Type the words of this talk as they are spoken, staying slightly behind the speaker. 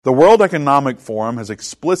The World Economic Forum has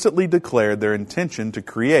explicitly declared their intention to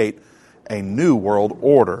create a new world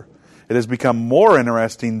order. It has become more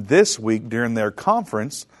interesting this week during their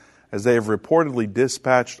conference as they have reportedly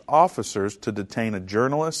dispatched officers to detain a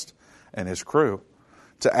journalist and his crew.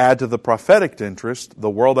 To add to the prophetic interest, the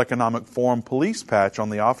World Economic Forum police patch on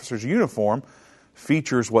the officer's uniform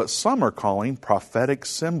features what some are calling prophetic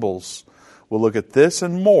symbols. We'll look at this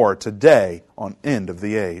and more today on End of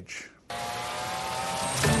the Age.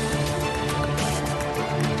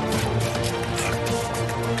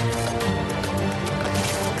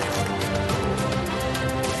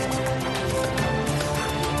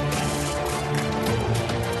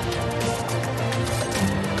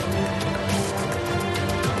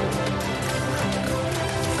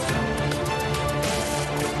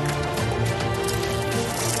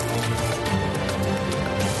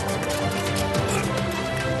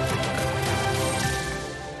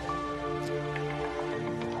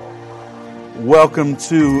 Welcome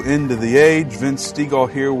to End of the Age. Vince Stegall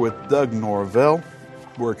here with Doug Norvell.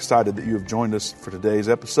 We're excited that you have joined us for today's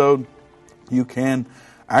episode. You can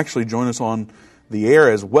actually join us on the air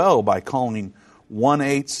as well by calling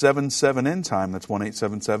 1-877-END-TIME. That's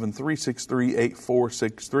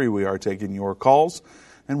 1-877-363-8463. We are taking your calls,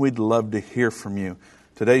 and we'd love to hear from you.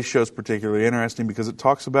 Today's show is particularly interesting because it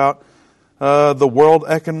talks about the World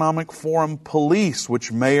Economic Forum police, which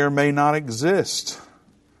may or may not exist.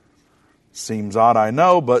 Seems odd, I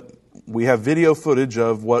know, but we have video footage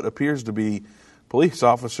of what appears to be police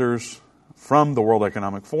officers from the World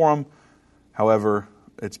Economic Forum. However,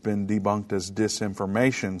 it's been debunked as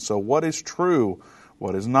disinformation. So what is true?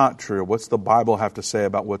 What is not true? What's the Bible have to say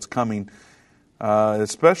about what's coming,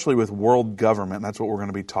 especially with world government? That's what we're going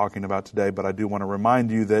to be talking about today. But I do want to remind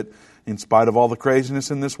you that in spite of all the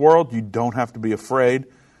craziness in this world, you don't have to be afraid.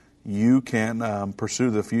 You can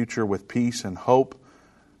pursue the future with peace and hope.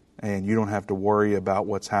 And you don't have to worry about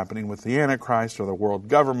what's happening with the Antichrist or the world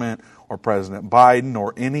government or President Biden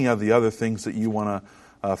or any of the other things that you want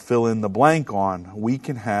to fill in the blank on. We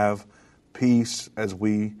can have peace as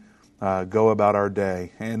we go about our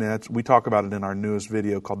day. And we talk about it in our newest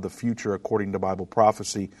video called The Future According to Bible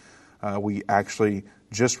Prophecy. We actually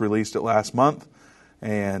just released it last month.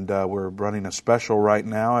 And we're running a special right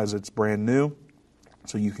now as it's brand new.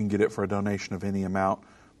 So you can get it for a donation of any amount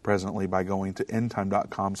presently by going to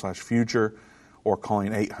endtime.com/future or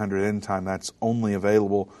calling 800-END-TIME. That's only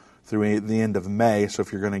available through the end of May. So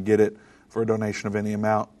if you're going to get it for a donation of any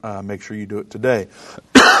amount, make sure you do it today.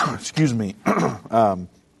 Excuse me.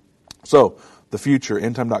 So the future,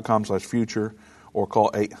 endtime.com/future or call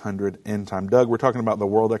 800-END-TIME. Doug, we're talking about the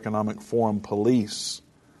World Economic Forum police.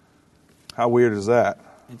 How weird is that?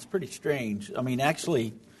 It's pretty strange. I mean,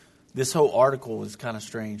 actually, this whole article is kind of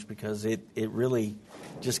strange because it really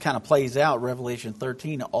just kind of plays out Revelation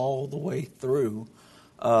 13 all the way through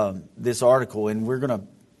this article. And we're going to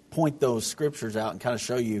point those scriptures out and kind of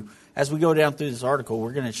show you, as we go down through this article,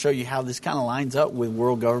 we're going to show you how this kind of lines up with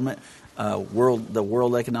world government, the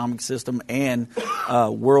world economic system, and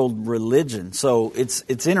world religion. So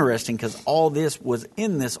it's interesting because all this was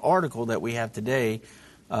in this article that we have today,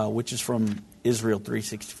 which is from Israel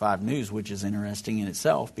 365 News, which is interesting in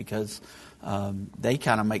itself because they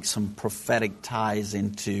kind of make some prophetic ties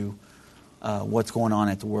into what's going on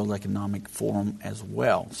at the World Economic Forum as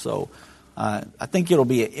well. So I think it'll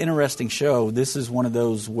be an interesting show. This is one of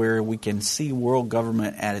those where we can see world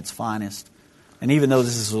government at its finest. And even though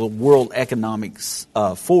this is a World Economic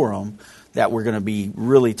Forum that we're going to be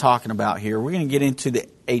really talking about here, we're going to get into the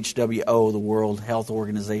HWO, the World Health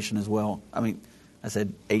Organization as well. I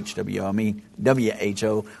said HWO, I mean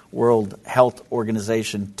WHO, World Health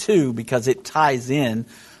Organization, too, because it ties in.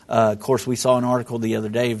 Of course, we saw an article the other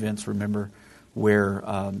day, Vince, remember, where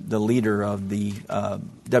the leader of the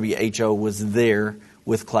WHO was there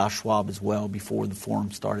with Klaus Schwab as well before the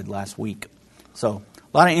forum started last week. So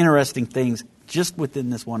a lot of interesting things just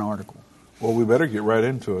within this one article. Well, we better get right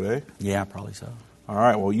into it, eh? Yeah, probably so. All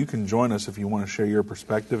right, well, you can join us if you want to share your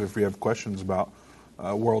perspective, if you have questions about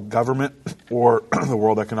world government or the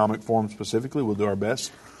World Economic Forum specifically. We'll do our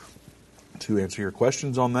best to answer your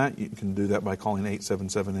questions on that. You can do that by calling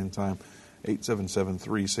 877-END-TIME,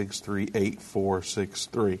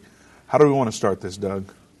 877-363-8463. How do we want to start this,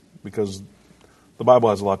 Doug? Because the Bible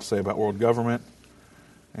has a lot to say about world government,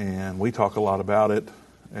 and we talk a lot about it,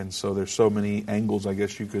 and so there's so many angles I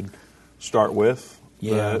guess you could start with.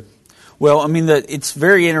 Yeah. Well, I mean, it's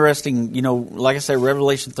very interesting. You know, like I said,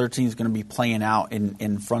 Revelation 13 is going to be playing out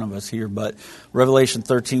in front of us here, but Revelation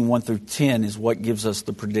 13, 1 through 10 is what gives us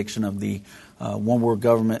the prediction of the one world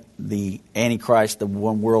government, the Antichrist, the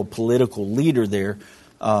one world political leader there.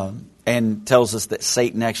 and tells us that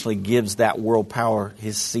Satan actually gives that world power,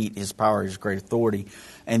 his seat, his power, his great authority.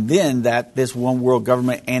 And then that this one world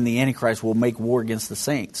government and the Antichrist will make war against the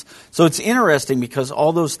saints. So it's interesting because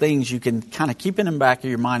all those things you can kind of keep in the back of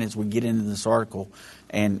your mind as we get into this article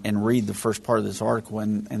and read the first part of this article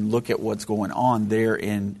and look at what's going on there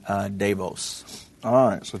in Davos. All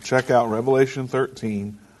right, so check out Revelation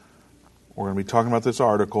 13. We're going to be talking about this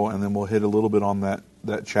article, and then we'll hit a little bit on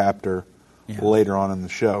that chapter later on in the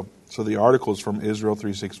show. So the article is from Israel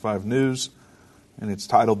 365 News, and it's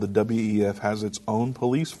titled, "The WEF Has Its Own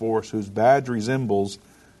Police Force Whose Badge Resembles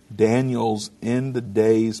Daniel's End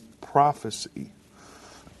Days Prophecy."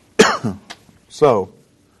 So,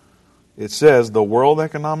 it says, the World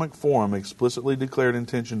Economic Forum explicitly declared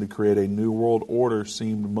intention to create a new world order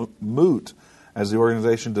seemed moot, as the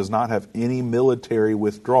organization does not have any military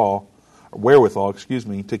wherewithal,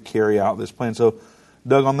 to carry out this plan. So,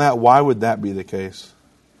 Doug, on that, why would that be the case?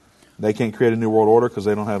 They can't create a new world order because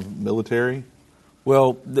they don't have military?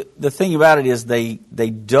 Well, the thing about it is they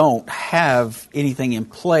don't have anything in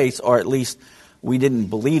place, or at least we didn't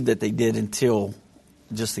believe that they did until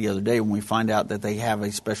just the other day when we find out that they have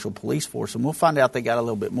a special police force. And we'll find out they got a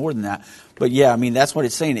little bit more than that. But yeah, I mean, that's what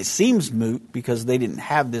it's saying. It seems moot because they didn't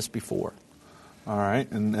have this before. All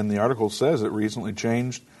right, and the article says it recently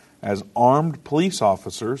changed as armed police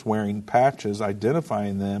officers wearing patches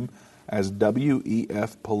identifying them as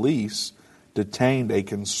WEF police detained a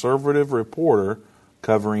conservative reporter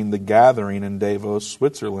covering the gathering in Davos,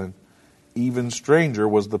 Switzerland. Even stranger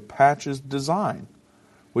was the patch's design,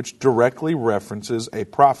 which directly references a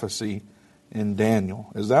prophecy in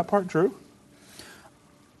Daniel. Is that part true?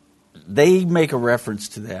 They make a reference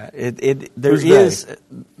to that. There Who's is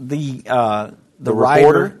they? the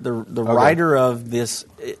reporter? the Okay. writer of this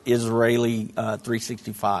Israeli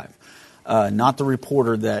 365, not the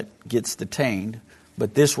reporter that gets detained,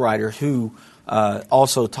 but this writer who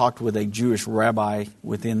also talked with a Jewish rabbi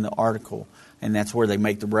within the article, and that's where they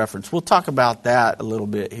make the reference. We'll talk about that a little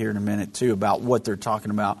bit here in a minute, too, about what they're talking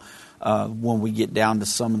about when we get down to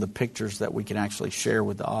some of the pictures that we can actually share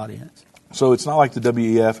with the audience. So it's not like the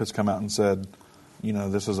WEF has come out and said, you know,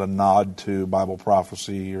 this is a nod to Bible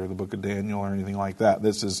prophecy or the book of Daniel or anything like that.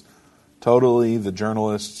 This is totally the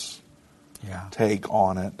journalists' take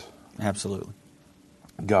on it. Absolutely.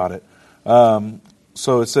 Got it.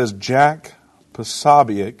 So it says Jack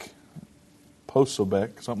Posobiec,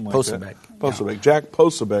 something like that. Posobiec. Yeah. Jack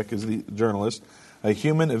Posobiec is the journalist, a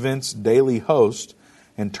Human Events Daily host,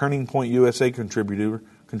 and Turning Point USA contributor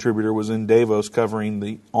was in Davos covering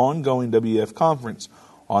the ongoing WEF conference.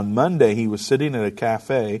 On Monday, he was sitting at a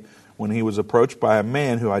cafe when he was approached by a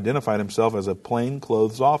man who identified himself as a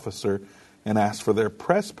plainclothes officer and asked for their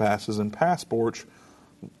press passes and passports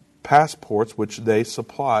which they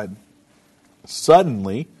supplied.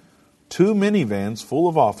 Suddenly, two minivans full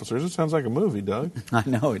of officers, it sounds like a movie, Doug. I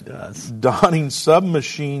know it does. Donning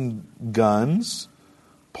submachine guns,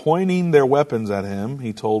 pointing their weapons at him,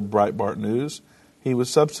 he told Breitbart News. He was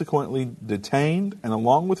subsequently detained and,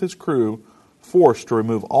 along with his crew, forced to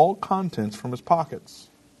remove all contents from his pockets.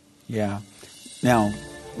 Yeah. Now,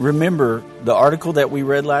 remember the article that we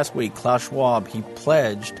read last week, Klaus Schwab, he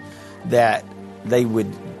pledged that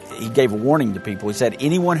he gave a warning to people. He said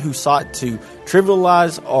anyone who sought to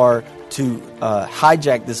trivialize or to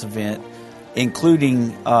hijack this event,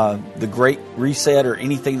 including the Great Reset or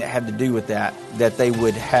anything that had to do with that they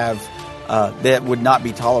would have, that would not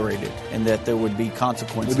be tolerated, and that there would be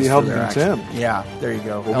consequences. It'd be held in for their contempt. action. Yeah, there you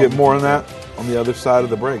go. We'll get more on that on the other side of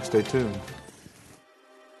the break. Stay tuned.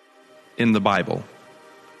 In the Bible,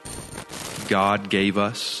 God gave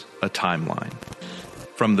us a timeline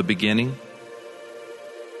from the beginning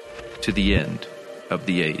to the end of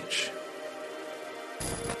the age.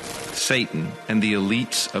 Satan and the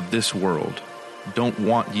elites of this world don't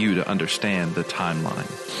want you to understand the timeline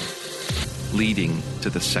leading to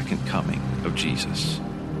the second coming of Jesus.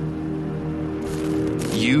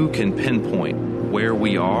 You can pinpoint where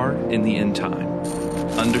we are in the end time,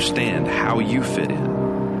 understand how you fit in,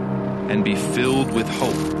 and be filled with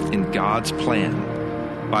hope in God's plan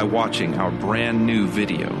by watching our brand new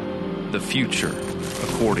video, The Future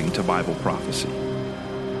According to Bible Prophecy.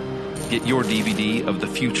 Get your DVD of The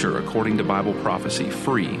Future According to Bible Prophecy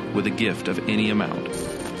free with a gift of any amount.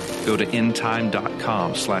 Go to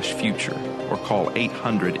endtime.com/future or call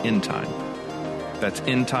 800-ENDTIME. That's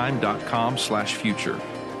endtime.com/future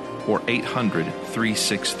or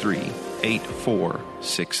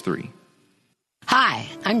 800-363-8463. Hi,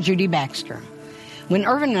 I'm Judy Baxter. When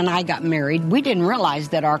Irvin and I got married, we didn't realize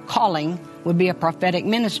that our calling would be a prophetic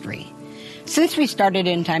ministry. Since we started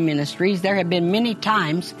End Time Ministries, there have been many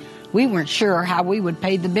times We weren't sure how we would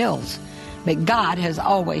pay the bills, but God has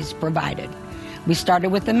always provided. We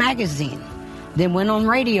started with the magazine, then went on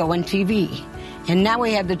radio and TV, and now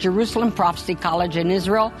we have the Jerusalem Prophecy College in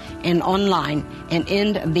Israel and online and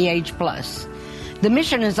End of the Age Plus. The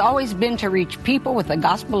mission has always been to reach people with the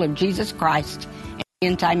gospel of Jesus Christ and the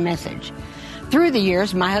end-time message. Through the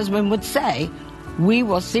years, my husband would say, we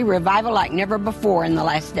will see revival like never before in the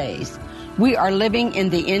last days. We are living in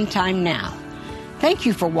the end time now. Thank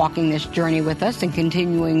you for walking this journey with us and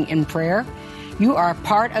continuing in prayer. You are a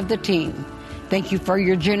part of the team. Thank you for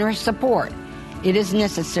your generous support. It is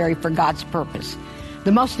necessary for God's purpose.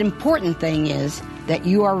 The most important thing is that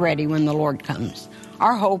you are ready when the Lord comes.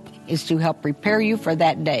 Our hope is to help prepare you for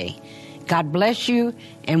that day. God bless you,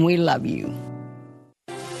 and we love you.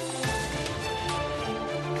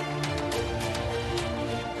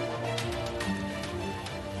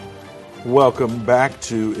 Welcome back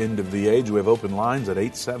to End of the Age. We have open lines at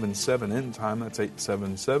 877 End Time. That's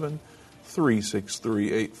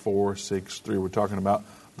 877-363-8463. We're talking about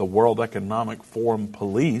the World Economic Forum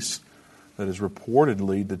police that has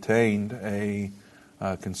reportedly detained a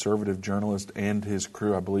conservative journalist and his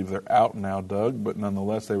crew. I believe they're out now, Doug, but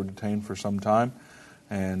nonetheless they were detained for some time,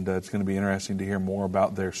 and it's going to be interesting to hear more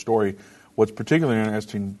about their story. What's particularly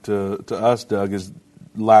interesting to us, Doug, is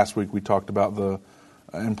last week we talked about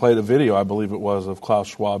and played a video, I believe it was, of Klaus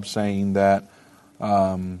Schwab saying that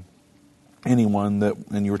anyone that,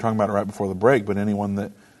 and you were talking about it right before the break, but anyone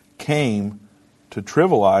that came to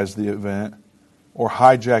trivialize the event or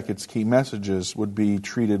hijack its key messages would be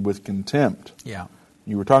treated with contempt. Yeah.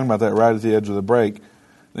 You were talking about that right at the edge of the break.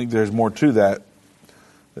 I think there's more to that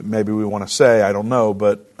maybe we want to say, I don't know,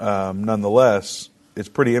 but nonetheless, it's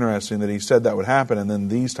pretty interesting that he said that would happen, and then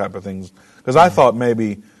these type of things. Because I thought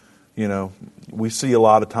maybe, we see a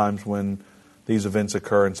lot of times when these events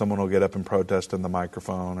occur and someone will get up and protest in the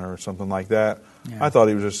microphone or something like that. Yeah. I thought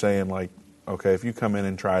he was just saying, like, okay, if you come in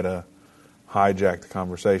and try to hijack the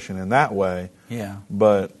conversation in that way,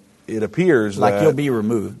 but it appears that you'll be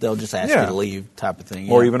removed. They'll just ask you to leave type of thing.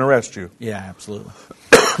 Or even arrest you. Yeah, absolutely.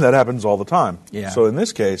 That happens all the time. Yeah. So in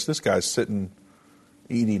this case, this guy's sitting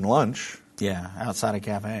eating lunch. Yeah, outside a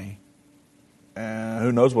cafe.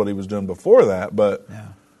 Who knows what he was doing before that, but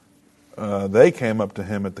they came up to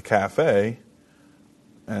him at the cafe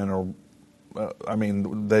and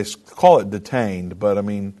they call it detained, but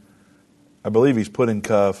I believe he's put in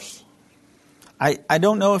cuffs. I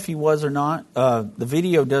don't know if he was or not. The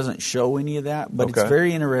video doesn't show any of that, but it's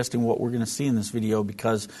very interesting what we're going to see in this video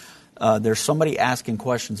because there's somebody asking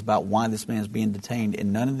questions about why this man is being detained,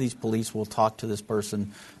 and none of these police will talk to this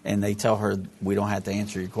person, and they tell her, we don't have to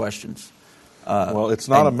answer your questions. Well, it's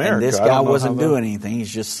not America. And this guy wasn't doing anything.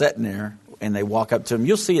 He's just sitting there, and they walk up to him.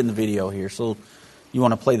 You'll see in the video here. So you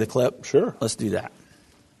want to play the clip? Sure. Let's do that.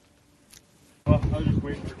 Well, I was just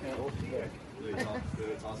waiting for Campbell.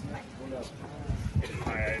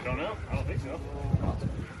 I don't know. I don't think so.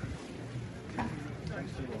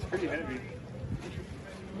 It's pretty heavy.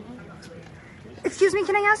 Excuse me,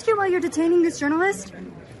 can I ask you why you're detaining this journalist?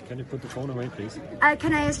 Can you put the phone away, please?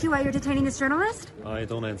 Can I ask you why you're detaining this journalist? I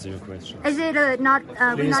don't answer your question. Is it we're not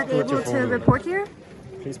able to report here?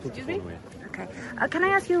 Please put the phone away. Okay. Can I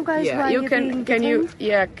ask you guys why you're being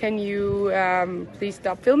detained? Can you please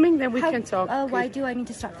stop filming? Then we can talk. Why do I need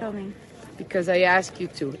to stop filming? Because I ask you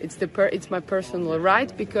to. It's my personal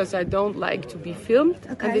right because I don't like to be filmed,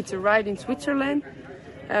 and it's a right in Switzerland.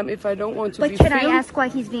 If I don't want to be filmed. But can I ask why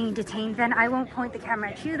he's being detained then? I won't point the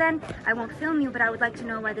camera at you then. I won't film you, but I would like to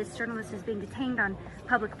know why this journalist is being detained on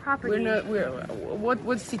public property.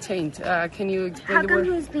 What's detained? Can you explain How come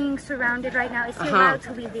he's being surrounded right now? Is he allowed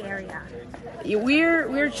to leave the area?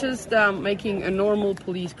 We're just making a normal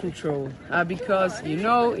police control because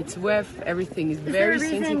it's WEF. Everything is very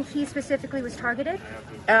sensitive. Is there a reason he specifically was targeted?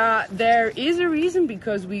 There is a reason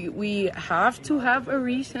because we have to have a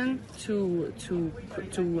reason to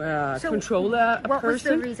control a person. What was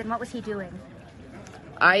the reason? What was he doing?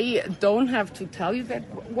 I don't have to tell you that.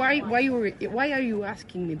 Why are you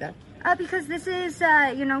asking me that? Because this is,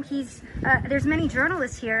 he's. There's many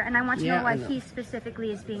journalists here, and I want to know why he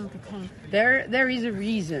specifically is being detained. There is a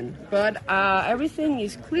reason, but everything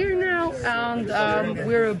is clear now, and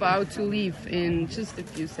we're about to leave in just a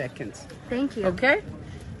few seconds. Thank you. Okay.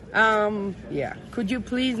 Could you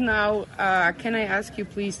please now? Can I ask you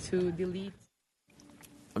please to delete?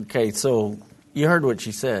 Okay, so you heard what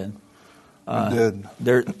she said. I did.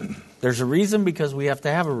 There's a reason because we have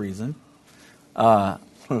to have a reason.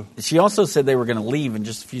 She also said they were going to leave in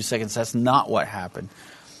just a few seconds. That's not what happened.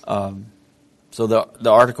 So the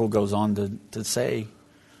article goes on to say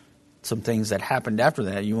some things that happened after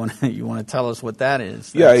that. You want to tell us what that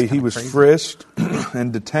is? Yeah, he was frisked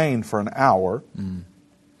and detained for an hour,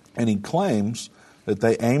 and he claims that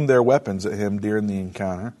they aimed their weapons at him during the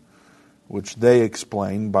encounter, which they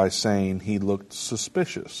explained by saying he looked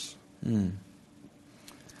suspicious.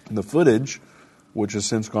 The footage, which has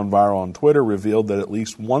since gone viral on Twitter, revealed that at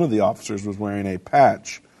least one of the officers was wearing a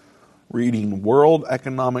patch reading World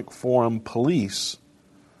Economic Forum Police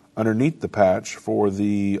underneath the patch for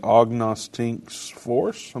the Agnostinks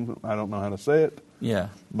Force. I don't know how to say it. Yeah,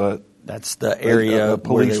 but that's the area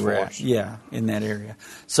police where they were force. at. Yeah, in that area.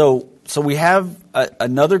 So we have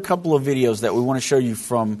another couple of videos that we want to show you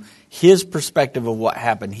from his perspective of what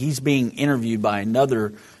happened. He's being interviewed by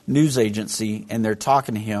another news agency, and they're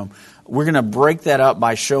talking to him. We're going to break that up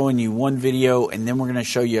by showing you one video, and then we're going to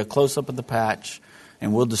show you a close-up of the patch,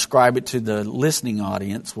 and we'll describe it to the listening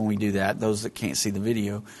audience when we do that, those that can't see the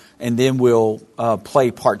video, and then we'll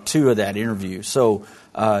play part 2 of that interview. So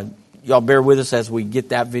y'all bear with us as we get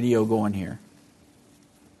that video going here.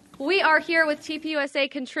 We are here with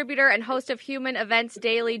TPUSA contributor and host of Human Events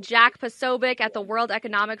Daily, Jack Posobiec, at the World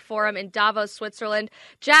Economic Forum in Davos, Switzerland.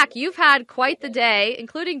 Jack, you've had quite the day,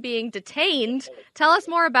 including being detained. Tell us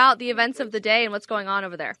more about the events of the day and what's going on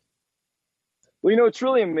over there. Well, it's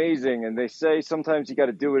really amazing, and they say sometimes you got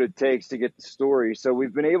to do what it takes to get the story. So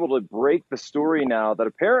we've been able to break the story now that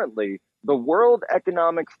apparently the World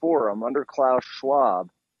Economic Forum under Klaus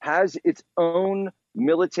Schwab has its own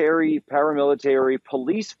military, paramilitary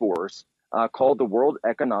police force called the World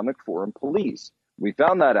Economic Forum Police. We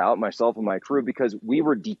found that out, myself and my crew, because we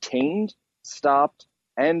were detained, stopped,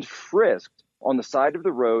 and frisked on the side of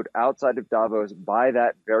the road outside of Davos by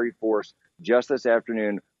that very force just this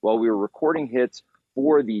afternoon while we were recording hits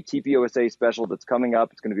for the TPUSA special that's coming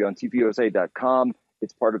up. It's going to be on tpusa.com.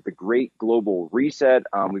 It's part of the Great Global Reset.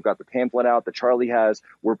 We've got the pamphlet out that Charlie has.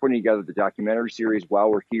 We're putting together the documentary series while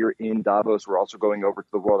we're here in Davos. We're also going over to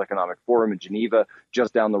the World Economic Forum in Geneva,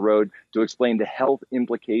 just down the road, to explain the health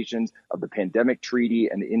implications of the pandemic treaty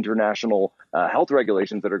and the international health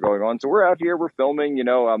regulations that are going on. So we're out here, we're filming,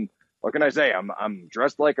 what can I say? I'm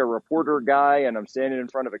dressed like a reporter guy, and I'm standing in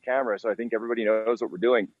front of a camera, so I think everybody knows what we're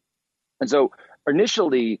doing. And so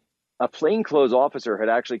initially, a plainclothes officer had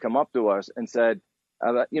actually come up to us and said,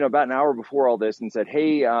 about an hour before all this, and said,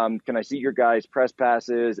 hey, can I see your guys' press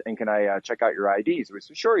passes, and can I check out your IDs? We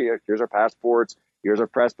said, sure, yeah, here's our passports, here's our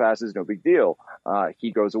press passes, no big deal. He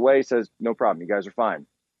goes away, says, no problem, you guys are fine.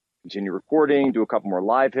 Continue recording, do a couple more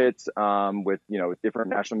live hits with different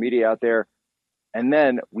national media out there. And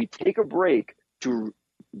then we take a break to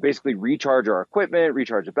basically recharge our equipment,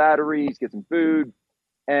 recharge the batteries, get some food.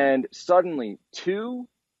 And suddenly 2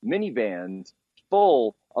 minivans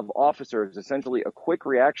full of officers, essentially a quick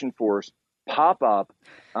reaction force, pop up.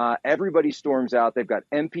 Everybody storms out. They've got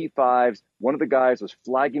MP5s. One of the guys was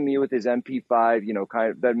flagging me with his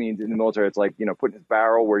MP5. That means in the military, it's like, putting his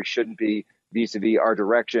barrel where he shouldn't be vis-a-vis our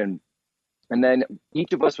direction. And then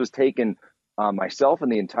each of us was taken, myself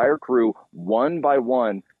and the entire crew, one by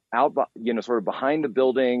one, out, sort of behind the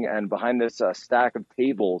building and behind this stack of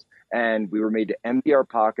tables. And we were made to empty our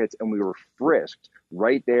pockets, and we were frisked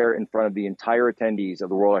right there in front of the entire attendees of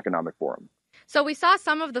the World Economic Forum. So we saw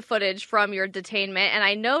some of the footage from your detainment, and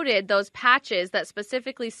I noted those patches that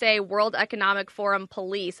specifically say World Economic Forum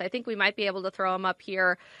Police. I think we might be able to throw them up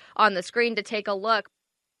here on the screen to take a look.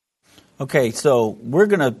 Okay, so we're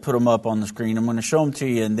going to put them up on the screen. I'm going to show them to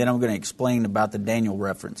you, and then I'm going to explain about the Daniel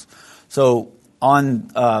reference. So on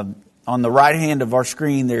the right hand of our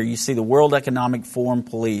screen there, you see the World Economic Forum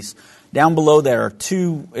Police. Down below there are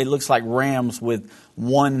 2, it looks like rams with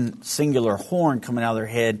one singular horn coming out of their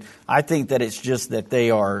head. I think that it's just that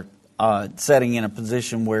they are setting in a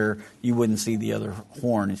position where you wouldn't see the other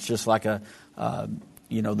horn. It's just like a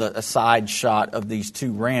side shot of these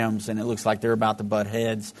 2 rams, and it looks like they're about to butt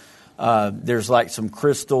heads. There's like some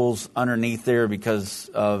crystals underneath there because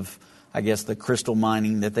of, I guess, the crystal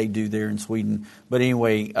mining that they do there in Sweden. But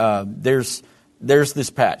anyway, there's this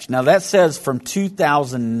patch. Now that says from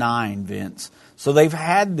 2009, Vince. So they've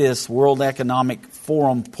had this World Economic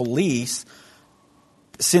Forum Police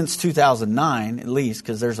since 2009, at least,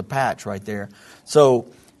 because there's a patch right there. So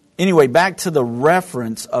anyway, back to the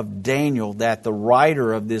reference of Daniel that the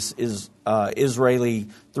writer of this is Israeli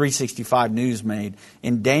 365 News made.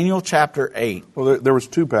 In Daniel chapter 8. Well, there was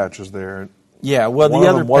 2 patches there. Yeah, well, One the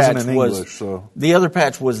of other them wasn't patch in was English, so. The other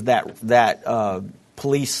patch was that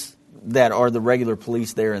police that are the regular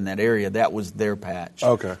police there in that area, that was their patch.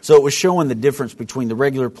 Okay. So it was showing the difference between the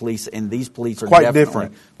regular police and these police are quite definitely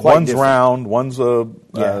different. quite One's different. round, one's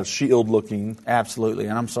a shield looking. Absolutely,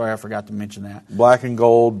 and I'm sorry I forgot to mention that. Black and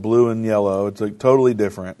gold, blue and yellow. It's like totally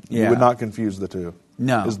different. Yeah. You would not confuse the two.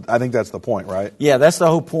 No. I think that's the point, right? Yeah, that's the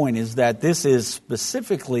whole point, is that this is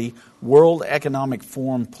specifically World Economic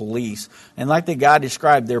Forum police. And like the guy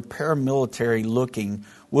described, they're paramilitary looking.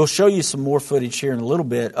 We'll show you some more footage here in a little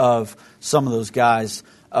bit of some of those guys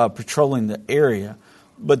patrolling the area.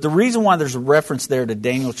 But the reason why there's a reference there to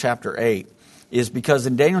Daniel chapter 8 is because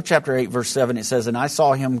in Daniel chapter 8, verse 7, it says, "And I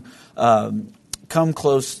saw him come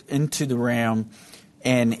close into the ram,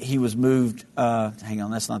 and he was moved," hang on,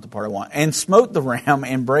 that's not the part I want, "and smote the ram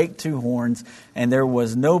and brake two horns, and there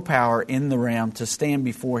was no power in the ram to stand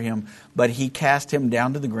before him, but he cast him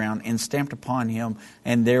down to the ground and stamped upon him,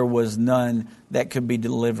 and there was none that could be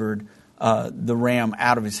delivered the ram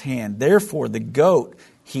out of his hand. Therefore the goat,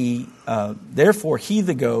 he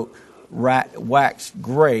the goat waxed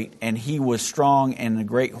great, and he was strong, and the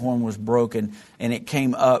great horn was broken, and it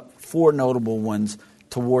came up 4 notable ones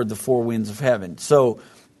toward the 4 winds of heaven." So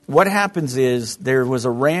what happens is there was a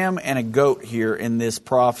ram and a goat here in this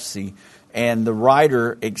prophecy, and the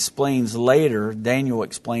writer explains later, Daniel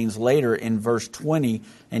explains later in verse 20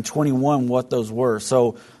 and 21 what those were.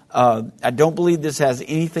 So I don't believe this has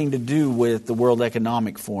anything to do with the World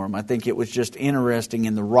Economic Forum. I think it was just interesting,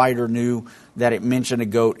 and the writer knew that it mentioned a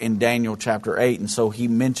goat in Daniel chapter 8, and so he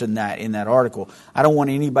mentioned that in that article. I don't want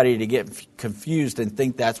anybody to get confused and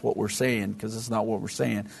think that's what we're saying, because it's not what we're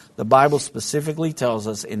saying. The Bible specifically tells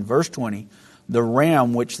us in verse 20, "The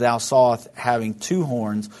ram which thou sawest having 2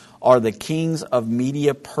 horns are the kings of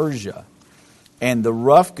Media Persia. And the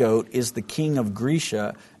rough goat is the king of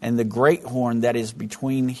Grecia, and the great horn that is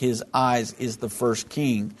between his eyes is the first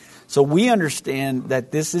king." So we understand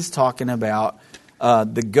that this is talking about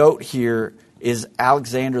the goat here is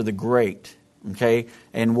Alexander the Great, okay?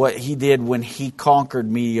 And what he did when he conquered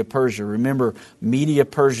Media Persia. Remember, Media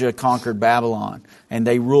Persia conquered Babylon, and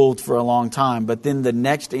they ruled for a long time. But then the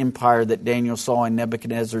next empire that Daniel saw in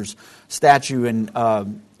Nebuchadnezzar's statue in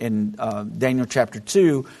Daniel chapter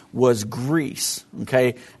 2 was Greece,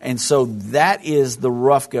 okay? And so that is the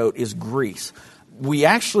rough goat, is Greece. We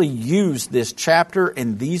actually use this chapter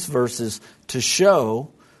and these verses to show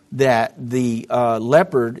that the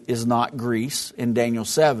leopard is not Greece in Daniel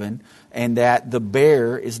 7, and that the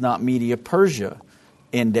bear is not Media Persia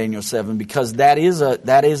in Daniel 7, because that is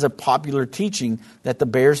a popular teaching that the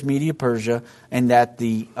bear's Media Persia and that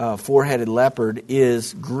the 4-headed leopard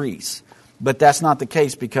is Greece. But that's not the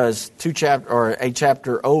case, because a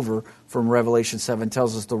chapter over from Revelation 7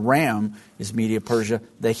 tells us the ram is Media Persia,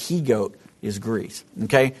 the he-goat is Greece.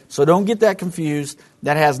 Okay? So don't get that confused.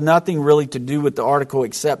 That has nothing really to do with the article,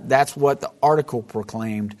 except that's what the article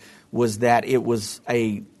proclaimed, was that it was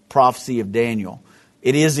a prophecy of Daniel.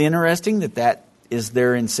 It is interesting that is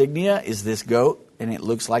their insignia, is this goat, and it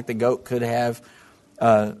looks like the goat could have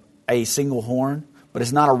a single horn, but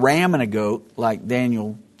it's not a ram and a goat like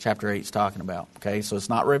Daniel chapter 8 is talking about. Okay, so it's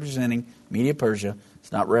not representing Media Persia,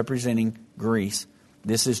 it's not representing Greece.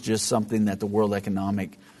 This is just something that the World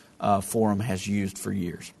Economic Forum has used for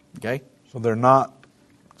years. Okay, so they're not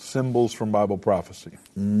symbols from Bible prophecy.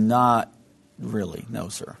 Not really, no,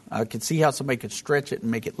 sir. I could see how somebody could stretch it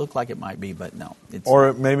and make it look like it might be, but no.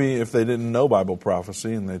 Or maybe if they didn't know Bible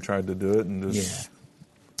prophecy and they tried to do it and just... Yeah.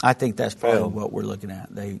 I think that's probably what we're looking at.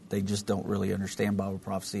 They just don't really understand Bible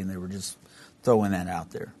prophecy, and they were just throwing that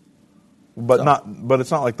out there. But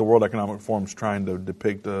it's not like the World Economic Forum's trying to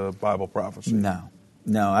depict a Bible prophecy.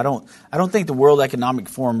 No, I don't think the World Economic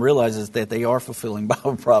Forum realizes that they are fulfilling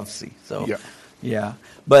Bible prophecy. So yeah.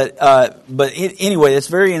 But anyway, it's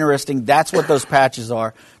very interesting. That's what those patches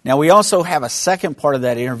are. Now, we also have a second part of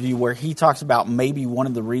that interview where he talks about maybe one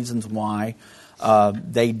of the reasons why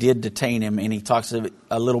they did detain him, and he talks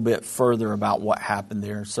a little bit further about what happened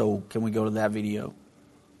there. So can we go to that video?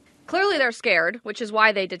 Clearly they're scared, which is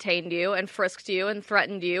why they detained you and frisked you and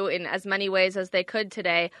threatened you in as many ways as they could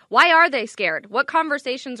today. Why are they scared? What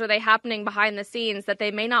conversations are they happening behind the scenes that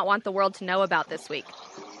they may not want the world to know about this week?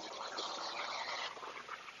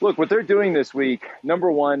 Look, what they're doing this week, number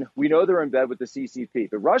one, we know they're in bed with the CCP.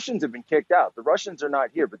 The Russians have been kicked out. The Russians are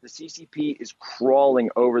not here, but the CCP is crawling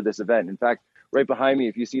over this event. In fact, right behind me,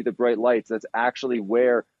 if you see the bright lights, that's actually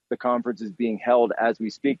where the conference is being held as we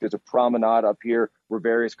speak. There's a promenade up here where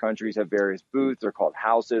various countries have various booths. They're called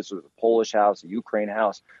houses. So there's a Polish house, a Ukraine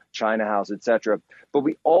house, China house, etc. But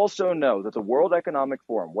we also know that the World Economic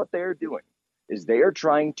Forum, what they are doing is they are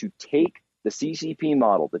trying to take the CCP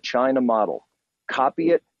model, the China model, copy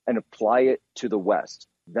it, and apply it to the West.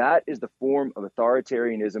 That is the form of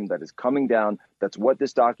authoritarianism that is coming down. That's what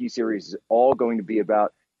this docuseries is all going to be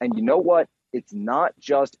about. And you know what? It's not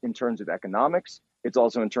just in terms of economics. It's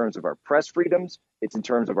also in terms of our press freedoms. It's in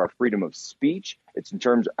terms of our freedom of speech. It's in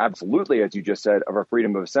terms, absolutely, as you just said, of our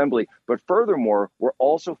freedom of assembly. But furthermore, we're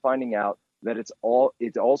also finding out that it's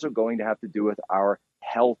also going to have to do with our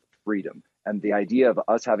health freedom and the idea of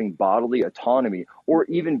us having bodily autonomy, or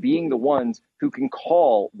even being the ones who can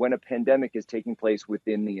call when a pandemic is taking place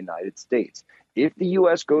within the United States. If the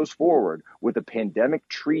U.S. goes forward with a pandemic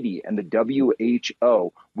treaty and the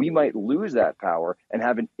WHO, we might lose that power and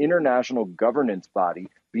have an international governance body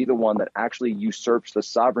be the one that actually usurps the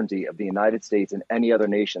sovereignty of the United States and any other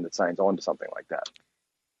nation that signs on to something like that.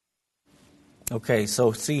 Okay,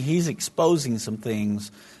 so see, he's exposing some things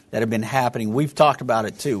that have been happening. We've talked about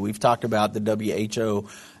it too. We've talked about the WHO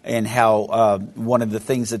and how one of the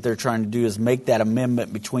things that they're trying to do is make that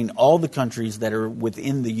amendment between all the countries that are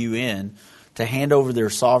within the UN to hand over their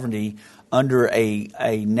sovereignty under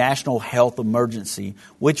a national health emergency,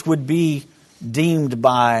 which would be deemed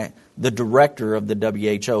by the director of the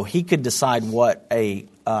WHO. He could decide what a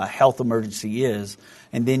health emergency is,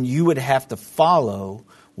 and then you would have to follow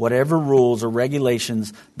whatever rules or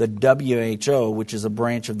regulations the WHO, which is a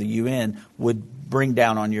branch of the UN, would bring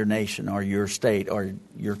down on your nation or your state or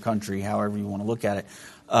your country, however you want to look at it.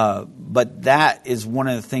 But that is one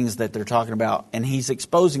of the things that they're talking about, and he's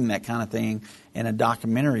exposing that kind of thing in a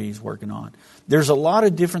documentary he's working on. There's a lot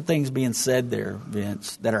of different things being said there,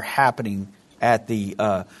 Vince, that are happening at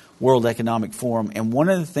the World Economic Forum. And one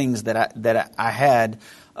of the things that I had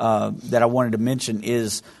that I wanted to mention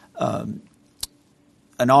is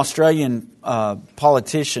an Australian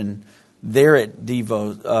politician there at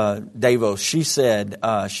Davos. She said,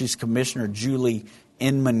 she's Commissioner Julie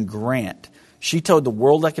Inman Grant. She told the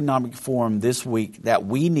World Economic Forum this week that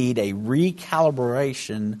we need a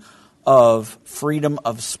recalibration of freedom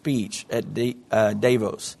of speech at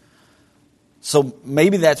Davos. So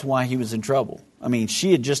maybe that's why he was in trouble. I mean,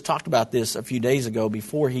 she had just talked about this a few days ago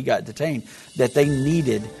before he got detained, that they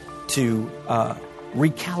needed to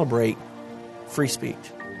recalibrate free speech.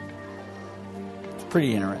 It's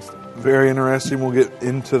pretty interesting. Very interesting. We'll get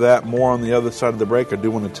into that more on the other side of the break. I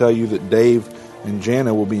do want to tell you that Dave and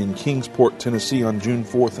Jana will be in Kingsport, Tennessee on June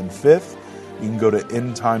 4th and 5th. You can go to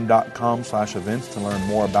endtime.com/events to learn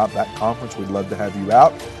more about that conference. We'd love to have you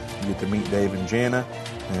out. You get to meet Dave and Jana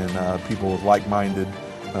and people with like-minded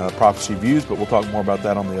prophecy views, but we'll talk more about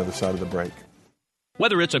that on the other side of the break.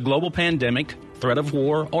 Whether it's a global pandemic, threat of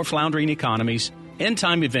war, or floundering economies,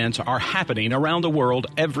 end-time events are happening around the world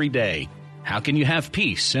every day. How can you have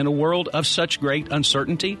peace in a world of such great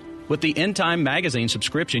uncertainty? With the End Time magazine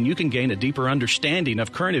subscription, you can gain a deeper understanding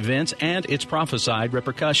of current events and its prophesied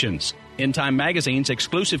repercussions. End Time magazine's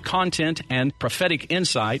exclusive content and prophetic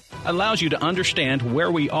insight allows you to understand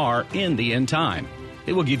where we are in the end time.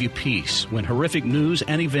 It will give you peace when horrific news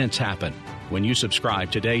and events happen. When you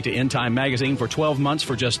subscribe today to End Time magazine for 12 months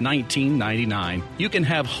for just $19.99, you can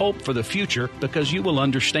have hope for the future because you will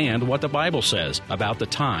understand what the Bible says about the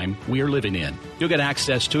time we are living in. You'll get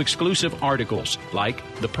access to exclusive articles like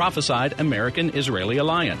the Prophesied American-Israeli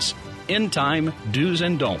Alliance, End Time Do's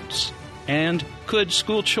and Don'ts, and Could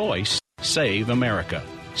School Choice Save America?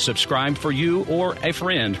 Subscribe for you or a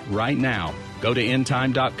friend right now. Go to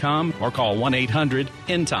endtime.com or call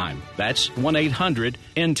 1-800-END-TIME. That's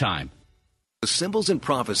 1-800-END-TIME. The symbols and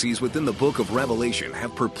prophecies within the book of Revelation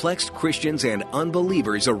have perplexed Christians and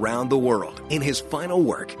unbelievers around the world. In his final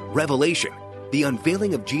work, Revelation, The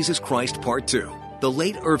Unveiling of Jesus Christ Part 2, the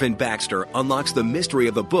late Irvin Baxter unlocks the mystery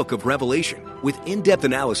of the book of Revelation with in-depth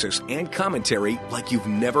analysis and commentary like you've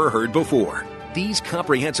never heard before. These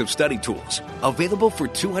comprehensive study tools, available for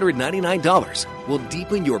 $299, will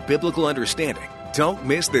deepen your biblical understanding. Don't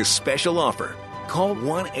miss this special offer. Call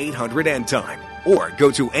 1-800-END-TIME or go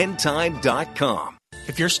to endtime.com.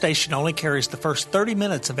 If your station only carries the first 30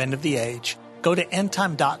 minutes of End of the Age, go to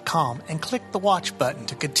endtime.com and click the watch button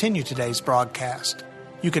to continue today's broadcast.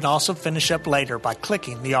 You can also finish up later by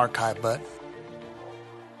clicking the archive button.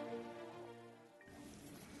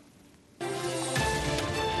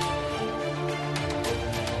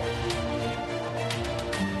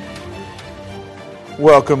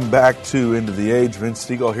 Welcome back to End of the Age. Vince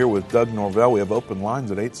Stegall here with Doug Norvell. We have open lines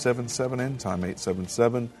at 877-END-TIME,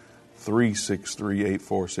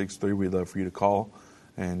 877-363-8463. We'd love for you to call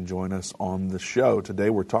and join us on the show. Today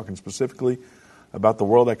we're talking specifically about the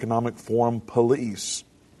World Economic Forum police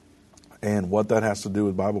and what that has to do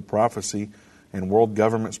with Bible prophecy and world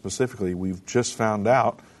government specifically. We've just found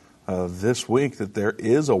out this week that there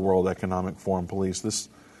is a World Economic Forum police. This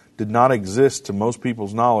did not exist, to most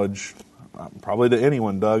people's knowledge, probably to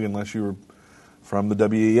anyone, Doug, unless you were from the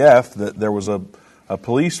WEF, that there was a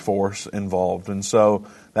police force involved. And so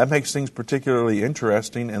that makes things particularly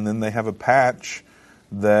interesting. And then they have a patch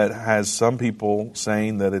that has some people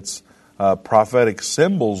saying that it's prophetic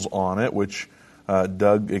symbols on it, which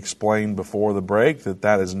Doug explained before the break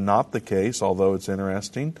that is not the case, although it's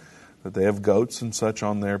interesting that they have goats and such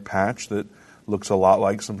on their patch that looks a lot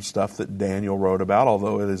like some stuff that Daniel wrote about,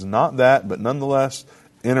 although it is not that, but nonetheless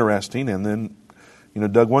interesting. And then,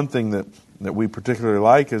 Doug, one thing that we particularly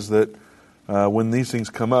like is that when these things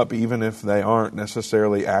come up, even if they aren't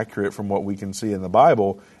necessarily accurate from what we can see in the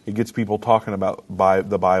Bible, it gets people talking about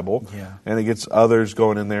the Bible, and it gets others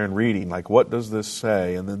going in there and reading, like, what does this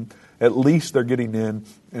say? And then at least they're getting in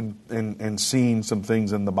and seeing some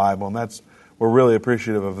things in the Bible, and we're really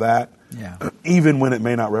appreciative of that, even when it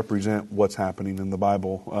may not represent what's happening in the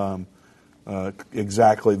Bible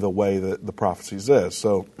exactly the way that the prophecy says.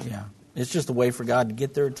 So, it's just a way for God to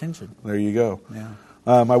get their attention. There you go. Yeah.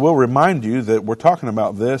 I will remind you that we're talking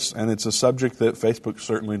about this, and it's a subject that Facebook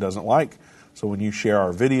certainly doesn't like. So when you share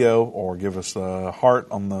our video or give us a heart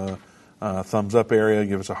on the thumbs up area,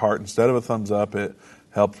 give us a heart instead of a thumbs up, it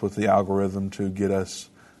helps with the algorithm to get us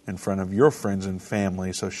in front of your friends and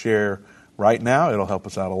family. So share right now. It'll help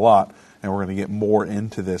us out a lot. And we're going to get more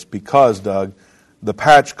into this because, Doug, the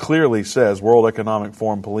patch clearly says World Economic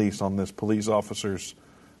Forum Police on this police officer's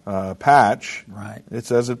patch. Right. It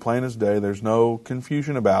says it plain as day. There's no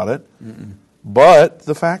confusion about it. But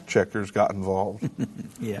the fact checkers got involved.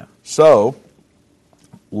 So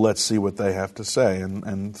let's see what they have to say.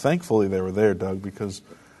 And thankfully they were there, Doug, because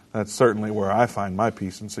that's certainly where I find my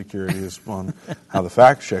peace and security is on how the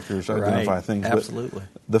fact checkers identify things. Absolutely.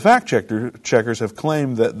 But the fact checkers have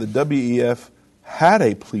claimed that the WEF had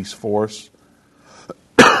a police force.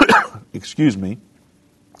 Excuse me.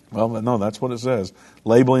 Well, no, that's what it says.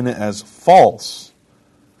 Labeling it as false.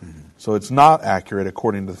 So it's not accurate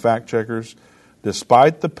according to the fact checkers,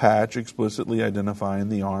 despite the patch explicitly identifying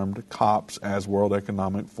the armed cops as World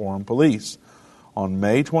Economic Forum police. On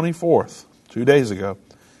May 24th, 2 days ago,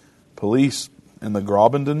 police in the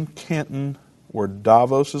Graubünden canton, where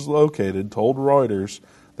Davos is located, told Reuters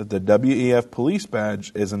that the WEF police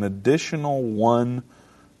badge is an additional one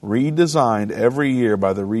redesigned every year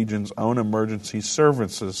by the region's own emergency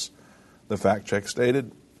services, the fact check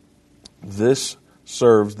stated. This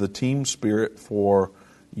serves the team spirit for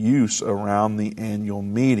use around the annual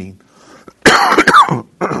meeting.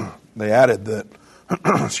 They added that,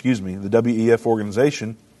 excuse me, the WEF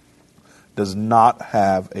organization does not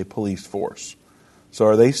have a police force. So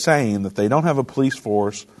are they saying that they don't have a police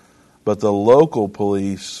force, but the local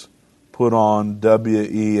police put on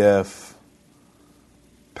WEF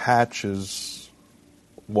patches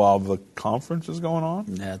while the conference is going on?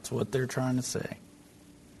 That's what they're trying to say.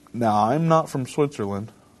 Now, I'm not from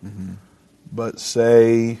Switzerland, but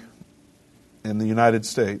say in the United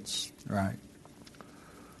States, right,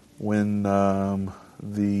 when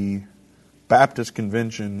the Baptist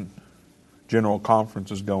Convention General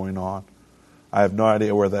Conference is going on, I have no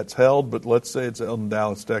idea where that's held, but let's say it's held in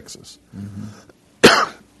Dallas, Texas.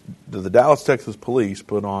 Do the Dallas, Texas police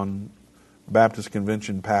put on Baptist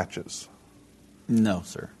Convention patches? No,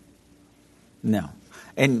 sir. No.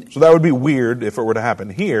 And so that would be weird if it were to happen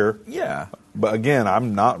here. Yeah. But again,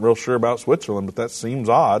 I'm not real sure about Switzerland, but that seems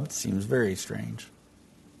odd. Seems very strange.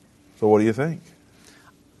 So what do you think?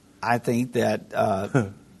 I think that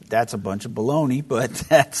that's a bunch of baloney, but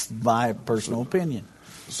that's my personal opinion.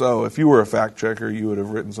 So if you were a fact checker, you would have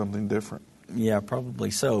written something different. Yeah,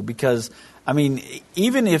 probably so. Because, I mean,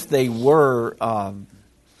 even if they were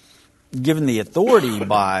given the authority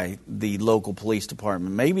by the local police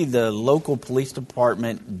department, maybe the local police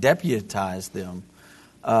department deputized them,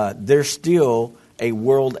 they're still a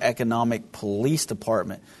World Economic Police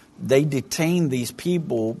Department. They detained these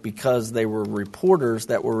people because they were reporters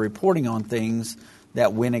that were reporting on things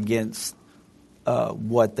that went against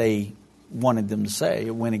what they wanted them to say.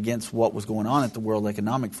 It went against what was going on at the World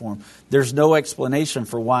Economic Forum. There's no explanation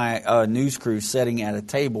for why a news crew sitting at a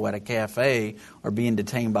table at a cafe are being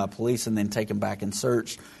detained by police and then taken back and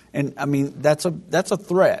searched. And I mean, that's a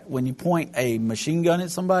threat. When you point a machine gun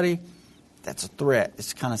at somebody, that's a threat.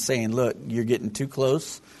 It's kind of saying, look, you're getting too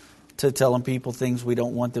close to telling people things we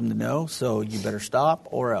don't want them to know, so you better stop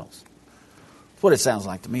or else. That's what it sounds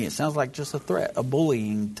like to me. It sounds like just a threat, a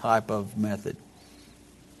bullying type of method.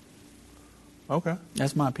 Okay.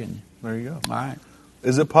 That's my opinion. There you go. All right.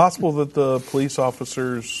 Is it possible that the police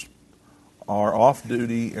officers are off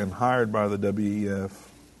duty and hired by the WEF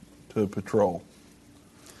to patrol?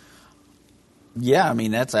 Yeah, I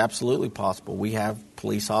mean, that's absolutely possible. We have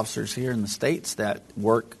police officers here in the States that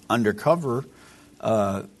work undercover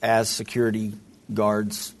as security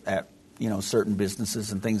guards at certain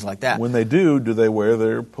businesses and things like that. When they do they wear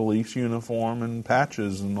their police uniform and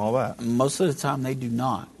patches and all that? Most of the time they do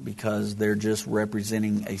not, because they're just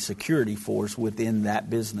representing a security force within that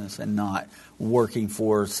business and not working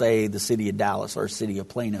for, say, the city of Dallas or city of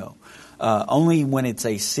Plano. Only when it's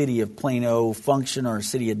a city of Plano function or a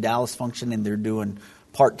city of Dallas function and they're doing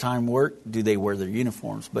part-time work do they wear their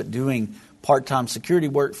uniforms. But doing part-time security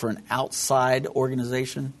work for an outside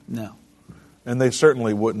organization, no. And they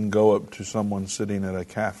certainly wouldn't go up to someone sitting at a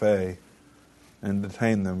cafe and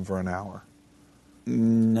detain them for an hour.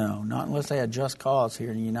 No, not unless they had just cause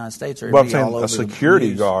here in the United States. Or But I'm saying a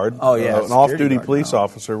security guard, oh, yeah, an off-duty police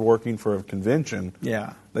officer working for a convention,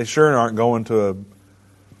 yeah, they sure aren't going to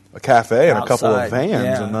a cafe and a couple of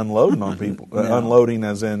vans and unloading on people. No. Unloading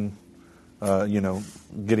as in,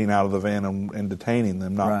 getting out of the van and detaining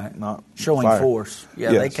them, not showing fire. force.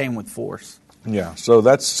 Yeah, yes. They came with force. Yeah, so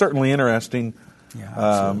that's certainly interesting.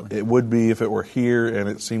 Yeah, it would be if it were here, and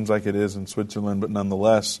it seems like it is in Switzerland, but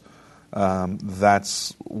nonetheless,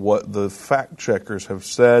 that's what the fact checkers have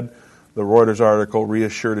said. The Reuters article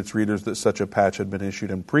reassured its readers that such a patch had been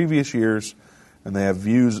issued in previous years, and they have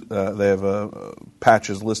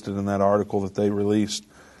patches listed in that article that they released.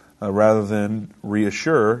 Rather than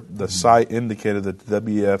reassure, the site indicated that the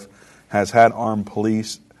WEF has had armed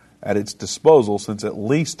police at its disposal since at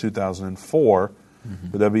least 2004.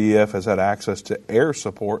 The WEF has had access to air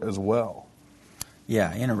support as well.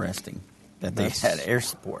 Yeah, interesting that they had air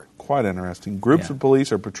support. Quite interesting. Groups of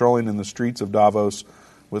police are patrolling in the streets of Davos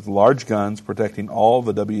with large guns protecting all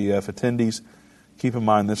the WEF attendees. Keep in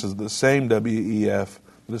mind, this is the same WEF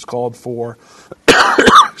that is called for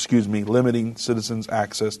limiting citizens'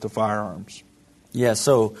 access to firearms. Yeah,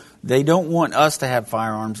 so they don't want us to have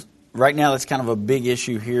firearms. Right now, that's kind of a big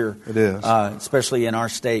issue here. It is. Especially in our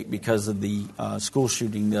state because of the school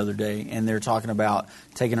shooting the other day. And they're talking about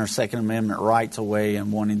taking our Second Amendment rights away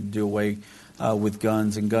and wanting to do away with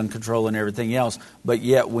guns and gun control and everything else. But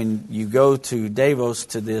yet, when you go to Davos,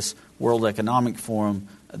 to this World Economic Forum,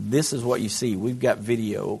 this is what you see. We've got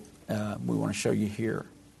video we want to show you here.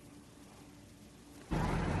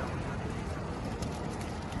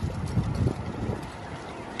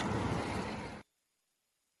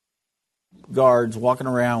 Guards walking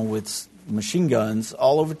around with machine guns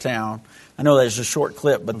all over town. I know that's a short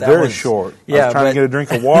clip, but that Very was short. Yeah, I was trying to get a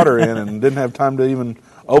drink of water in and didn't have time to even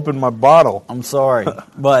open my bottle. I'm sorry,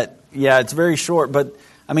 but yeah, it's very short. But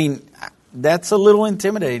I mean, that's a little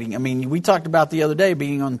intimidating. I mean, we talked about the other day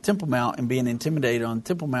being on Temple Mount and being intimidated on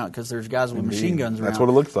Temple Mount because there's guys with machine guns around. That's what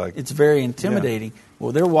it looks like. It's very intimidating. Yeah.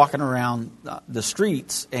 Well, they're walking around the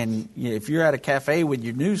streets, and if you're at a cafe with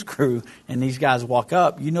your news crew and these guys walk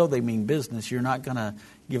up, you know they mean business. You're not going to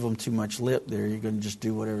give them too much lip there. You're going to just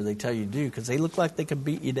do whatever they tell you to do because they look like they could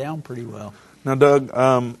beat you down pretty well. Now,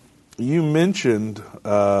 Doug, you mentioned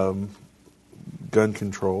gun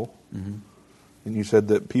control. Mm-hmm. And you said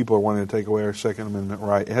that people are wanting to take away our Second Amendment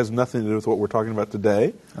right. It has nothing to do with what we're talking about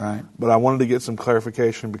today. Right. But I wanted to get some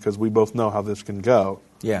clarification because we both know how this can go.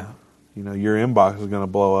 Yeah. You know, your inbox is going to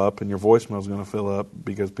blow up and your voicemail is going to fill up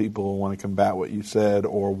because people want to combat what you said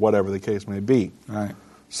or whatever the case may be. Right.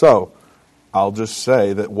 So I'll just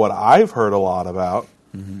say that what I've heard a lot about,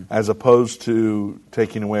 as opposed to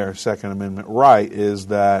taking away our Second Amendment right, is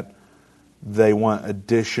that they want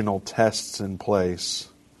additional tests in place.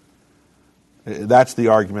 That's the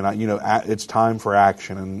argument. It's time for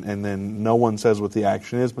action, and then no one says what the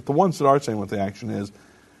action is. But the ones that are saying what the action is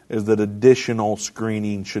that additional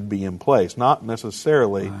screening should be in place, not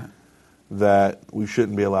necessarily that we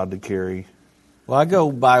shouldn't be allowed to carry. Well, I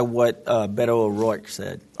go by what Beto O'Rourke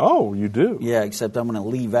said. Oh, you do? Yeah, except I'm going to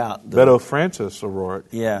leave out Beto Francis O'Rourke.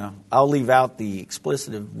 Yeah, I'll leave out the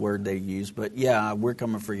explicit word they use, but yeah, we're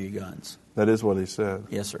coming for your guns. That is what he said.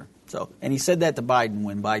 Yes, sir. And he said that to Biden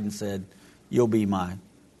when Biden said, "You'll be my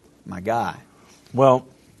guy." Well,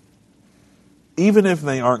 even if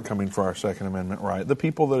they aren't coming for our Second Amendment right, the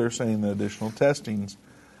people that are saying the additional testings,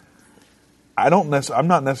 I'm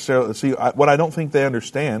not necessarily, what I don't think they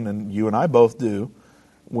understand, and you and I both do,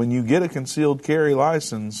 when you get a concealed carry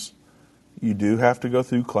license, you do have to go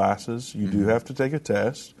through classes, you do have to take a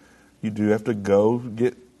test, you do have to go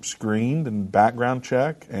get screened and background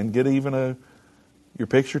check and get even your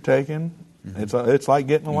picture taken. It's like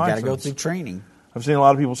getting a license. You got to go through training. I've seen a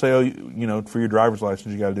lot of people say, for your driver's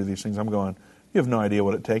license, you got to do these things. I'm going, you have no idea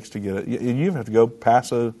what it takes to get it. You have to go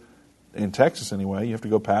pass in Texas anyway, you have to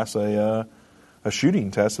go pass a shooting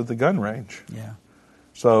test at the gun range. Yeah.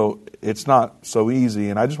 So it's not so easy.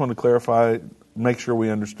 And I just want to clarify, make sure we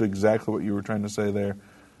understood exactly what you were trying to say there.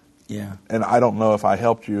 Yeah. And I don't know if I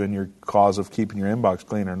helped you in your cause of keeping your inbox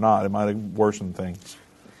clean or not. It might have worsened things.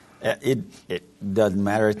 It doesn't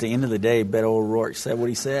matter. At the end of the day, Beto O'Rourke said what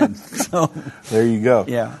he said. So there you go.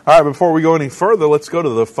 Yeah. All right, before we go any further, let's go to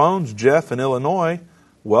the phones. Jeff in Illinois,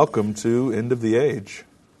 welcome to End of the Age.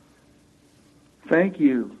 Thank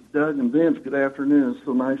you, Doug and Vince. Good afternoon. It's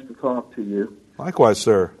so nice to talk to you. Likewise,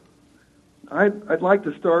 sir. I'd like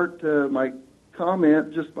to start my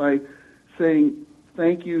comment just by saying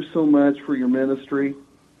thank you so much for your ministry.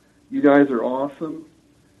 You guys are awesome.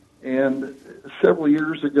 And several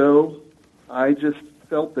years ago, I just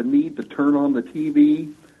felt the need to turn on the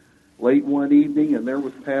TV late one evening, and there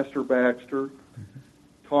was Pastor Baxter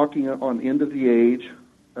talking on End of the Age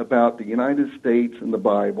about the United States and the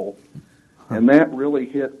Bible. And that really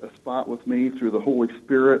hit a spot with me through the Holy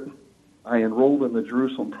Spirit. I enrolled in the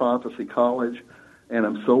Jerusalem Prophecy College, and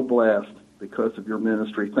I'm so blessed because of your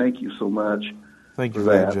ministry. Thank you so much. Thank you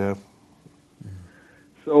for that, Jeff.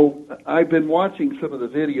 So I've been watching some of the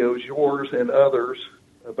videos, yours and others,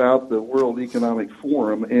 about the World Economic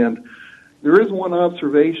Forum, and there is one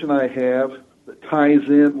observation I have that ties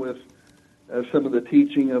in with some of the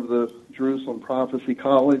teaching of the Jerusalem Prophecy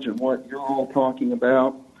College and what you're all talking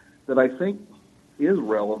about that I think is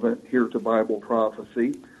relevant here to Bible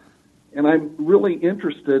prophecy. And I'm really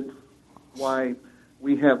interested why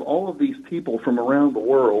we have all of these people from around the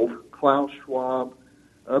world, Klaus Schwab,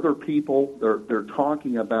 other people, they're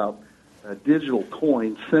talking about digital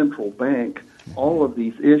coin, central bank, all of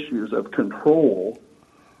these issues of control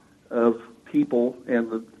of people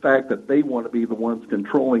and the fact that they want to be the ones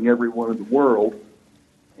controlling everyone in the world.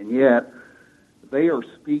 And yet, they are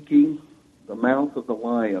speaking the mouth of the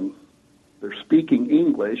lion. They're speaking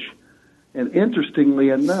English. And interestingly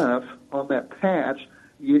enough, on that patch,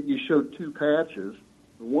 you showed two patches.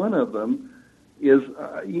 One of them is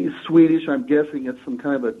Swedish. I'm guessing it's some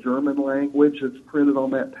kind of a German language that's printed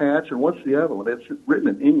on that patch. And what's the other one? It's written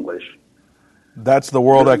in English. That's the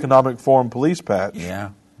World Economic Forum police patch.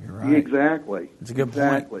 Yeah, you're right. Exactly. It's a good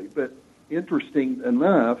point. But interesting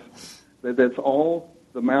enough that that's all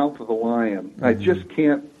the mouth of the lion. Mm-hmm. I just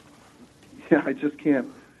can't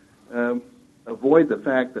avoid the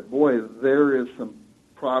fact that, boy, there is some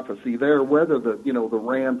prophecy there. Whether the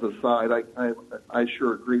rams aside, I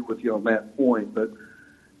sure agree with you on that point. But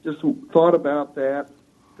just thought about that,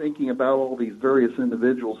 thinking about all these various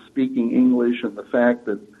individuals speaking English and the fact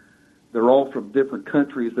that they're all from different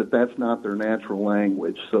countries, that's not their natural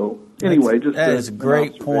language. So anyway, that is a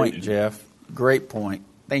great point, Jeff. Great point.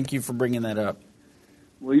 Thank you for bringing that up.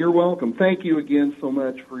 Well, you're welcome. Thank you again so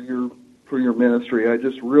much for your ministry. I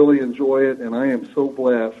just really enjoy it, and I am so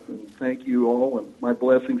blessed. And thank you all, and my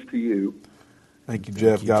blessings to you. Thank you,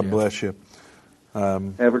 Jeff. God bless you.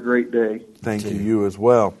 Have a great day. Thank you. You as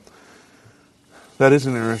well. That is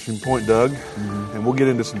an interesting point, Doug. Mm-hmm. And we'll get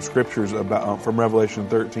into some scriptures about from Revelation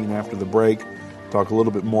 13 after the break. Talk a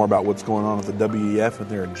little bit more about what's going on at the WEF and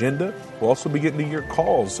their agenda. We'll also be getting to your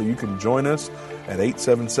calls, so you can join us at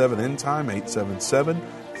 877-END-TIME,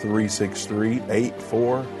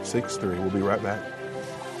 877-363-8463. We'll be right back.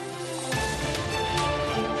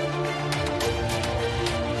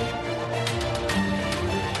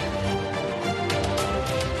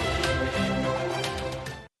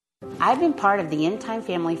 I've been part of the End Time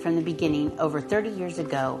family from the beginning over 30 years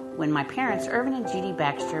ago when my parents, Irvin and Judy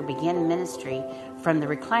Baxter, began ministry from the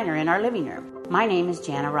recliner in our living room. My name is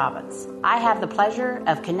Jana Robbins. I have the pleasure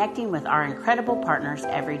of connecting with our incredible partners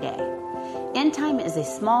every day. End Time is a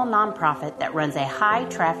small nonprofit that runs a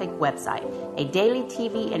high-traffic website, a daily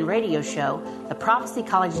TV and radio show, the Prophecy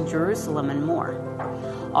College in Jerusalem, and more.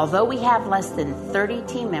 Although we have less than 30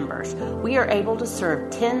 team members, we are able to serve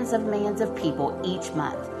tens of millions of people each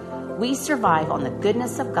month. We survive on the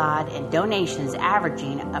goodness of God and donations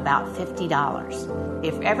averaging about $50.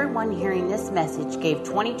 If everyone hearing this message gave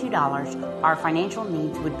 $22, our financial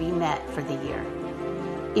needs would be met for the year.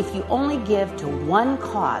 If you only give to one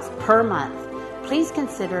cause per month, please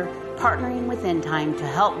consider partnering with End Time to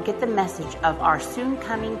help get the message of our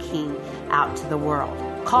soon-coming King out to the world.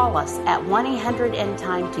 Call us at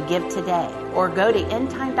 1-800-END-TIME to give today, or go to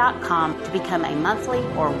endtime.com to become a monthly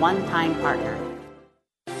or one-time partner.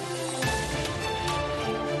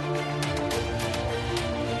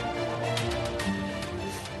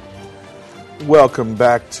 Welcome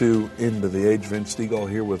back to End of the Age. Vince Stegall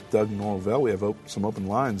here with Doug Norvell. We have some open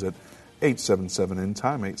lines at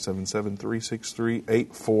 877-END-TIME,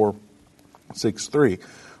 877-363-8463.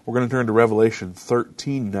 We're going to turn to Revelation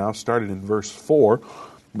 13 now, starting in verse 4.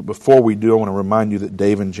 But before we do, I want to remind you that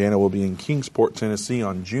Dave and Jana will be in Kingsport, Tennessee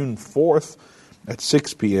on June 4th at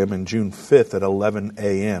 6 p.m. and June 5th at 11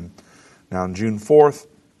 a.m. Now, on June 4th,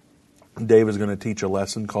 Dave is going to teach a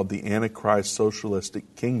lesson called The Antichrist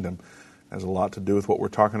Socialistic Kingdom. It has a lot to do with what we're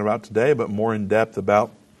talking about today, but more in depth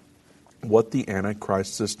about what the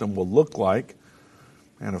Antichrist system will look like.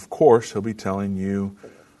 And of course, he'll be telling you,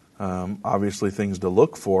 obviously, things to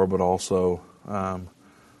look for, but also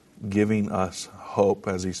giving us hope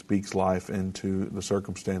as he speaks life into the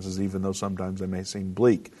circumstances, even though sometimes they may seem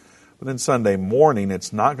bleak. But then Sunday morning,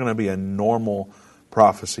 it's not going to be a normal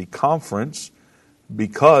prophecy conference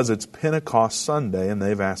because it's Pentecost Sunday, and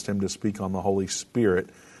they've asked him to speak on the Holy Spirit.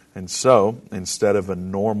 And so, instead of a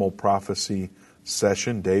normal prophecy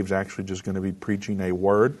session, Dave's actually just going to be preaching a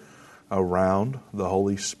word around the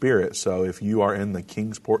Holy Spirit. So if you are in the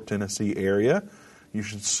Kingsport, Tennessee area, you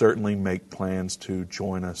should certainly make plans to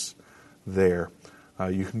join us there.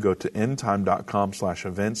 You can go to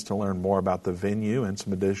endtime.com/events to learn more about the venue and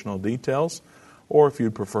some additional details. Or if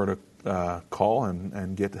you'd prefer to call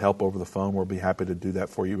and get help over the phone, we'll be happy to do that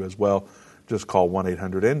for you as well. Just call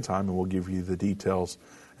 1-800-END-TIME and we'll give you the details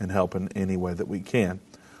and help in any way that we can.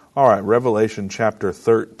 All right, Revelation chapter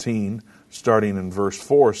 13, starting in verse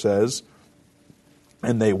 4 says,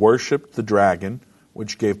 "And they worshipped the dragon,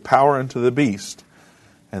 which gave power unto the beast.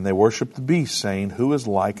 And they worshipped the beast, saying, Who is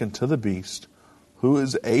like unto the beast? Who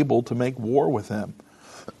is able to make war with him?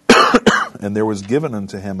 And there was given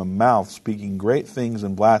unto him a mouth speaking great things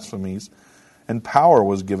and blasphemies, and power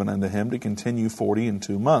was given unto him to continue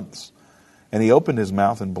 42 months. And he opened his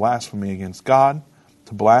mouth in blasphemy against God,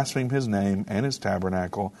 to blaspheme his name and his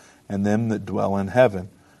tabernacle, and them that dwell in heaven.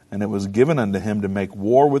 And it was given unto him to make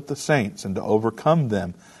war with the saints, and to overcome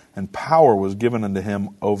them. And power was given unto him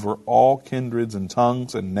over all kindreds and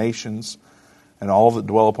tongues and nations, and all that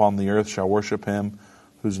dwell upon the earth shall worship him,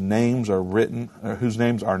 whose names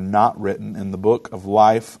are not written in the book of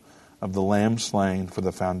life of the Lamb slain for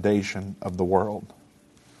the foundation of the world."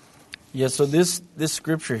 Yeah, so this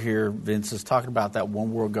scripture here, Vince, is talking about that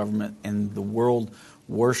one world government, and the world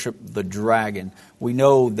worship the dragon. We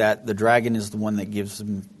know that the dragon is the one that gives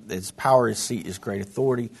him his power, his seat, his great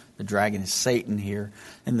authority. The dragon is Satan here.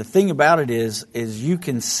 And the thing about it is you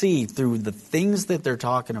can see through the things that they're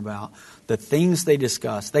talking about, the things they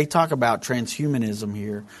discuss. They talk about transhumanism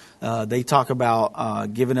here. They talk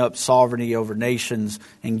about giving up sovereignty over nations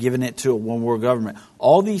and giving it to a one world government.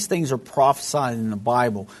 All these things are prophesied in the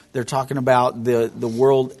Bible. They're talking about the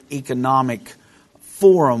World Economic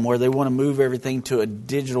Forum, where they want to move everything to a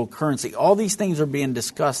digital currency. All these things are being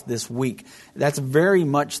discussed this week. That's very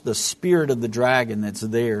much the spirit of the dragon that's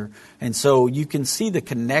there. And so you can see the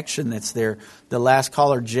connection that's there. The last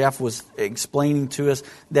caller, Jeff, was explaining to us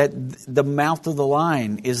that the mouth of the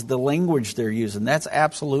lion is the language they're using. That's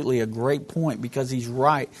absolutely a great point, because he's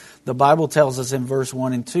right. The Bible tells us in verse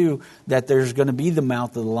 1 and 2 that there's going to be the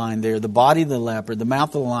mouth of the lion there, the body of the leopard, the mouth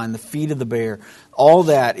of the lion, the feet of the bear. All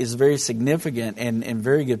that is very significant and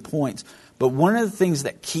very good points. But one of the things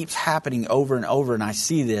that keeps happening over and over, and I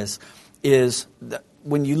see this, is that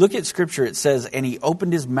when you look at Scripture, it says, and he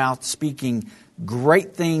opened his mouth speaking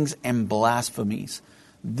great things and blasphemies.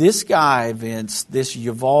 This guy, Vince, this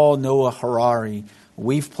Yuval Noah Harari,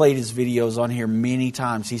 we've played his videos on here many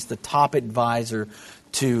times. He's the top advisor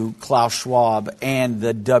to Klaus Schwab and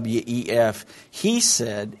the WEF. He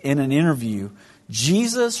said in an interview,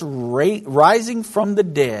 Jesus rising from the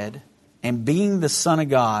dead and being the Son of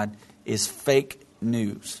God is fake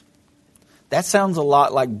news. That sounds a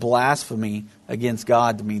lot like blasphemy against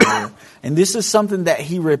God to me there. And this is something that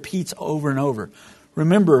he repeats over and over.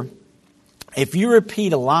 Remember, if you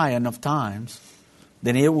repeat a lie enough times,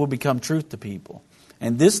 then it will become truth to people.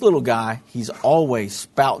 And this little guy, he's always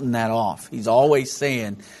spouting that off. He's always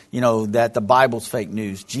saying, that the Bible's fake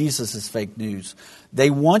news. Jesus is fake news. They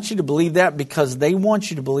want you to believe that because they want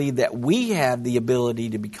you to believe that we have the ability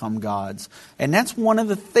to become gods. And that's one of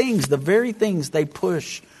the things, the very things they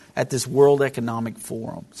push at this World Economic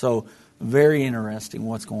Forum. So very interesting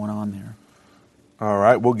what's going on there. All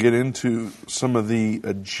right, we'll get into some of the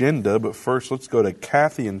agenda, but first let's go to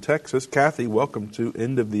Kathy in Texas. Kathy, welcome to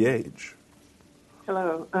End of the Age.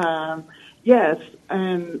 Hello. Yes,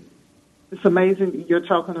 and it's amazing you're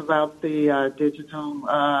talking about the digital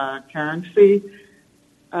currency.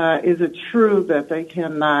 Is it true that they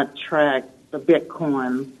cannot track the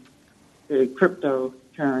Bitcoin, the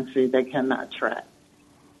cryptocurrency? They cannot track?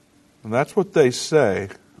 And that's what they say.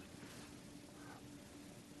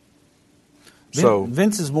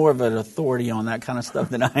 Vince is more of an authority on that kind of stuff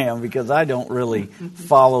than I am, because I don't really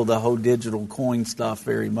follow the whole digital coin stuff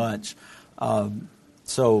very much.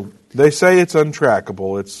 So they say it's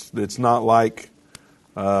untrackable. It's not like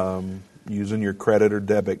using your credit or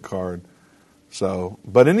debit card. So,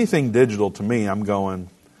 but anything digital to me, I'm going,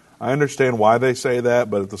 I understand why they say that,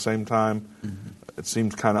 but at the same time, it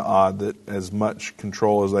seems kind of odd that as much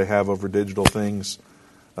control as they have over digital things,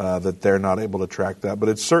 that they're not able to track that. But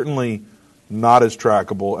it's certainly not as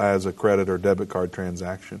trackable as a credit or debit card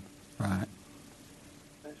transaction. Right.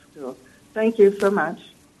 That's cool. Thank you so much.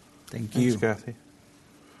 Thank you. Thanks, Kathy.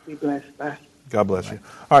 Be blessed. Bye. God bless you.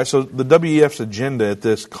 All right, so the WEF's agenda at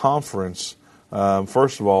this conference,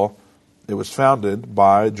 first of all, it was founded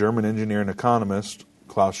by German engineer and economist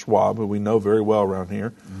Klaus Schwab, who we know very well around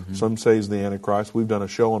here. Some say he's the Antichrist. We've done a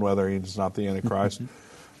show on whether he's not the Antichrist.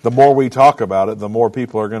 The more we talk about it, the more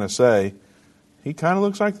people are going to say, he kind of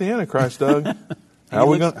looks like the Antichrist, Doug. How are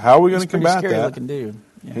we going to combat that? Looking dude.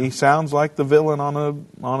 Yeah. He sounds like the villain on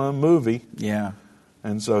a movie. Yeah.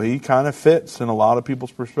 And so he kind of fits in a lot of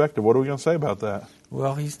people's perspective. What are we going to say about that?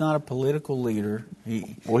 Well, he's not a political leader.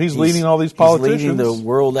 He's leading all these politicians. He's leading the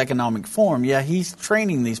World Economic Forum. Yeah, he's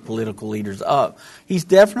training these political leaders up. He's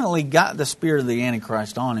definitely got the spirit of the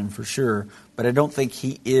Antichrist on him for sure, but I don't think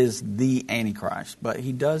he is the Antichrist. But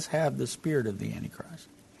he does have the spirit of the Antichrist.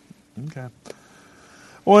 Okay.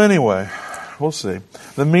 Well, anyway, we'll see.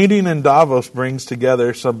 The meeting in Davos brings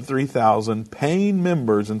together some 3,000 paying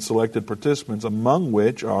members and selected participants, among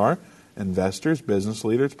which are investors, business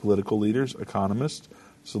leaders, political leaders, economists,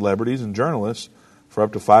 celebrities, and journalists for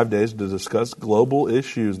up to 5 days to discuss global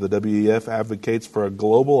issues. The WEF advocates for a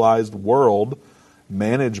globalized world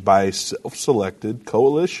managed by a self-selected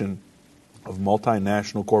coalition of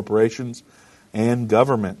multinational corporations and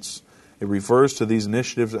governments. It refers to these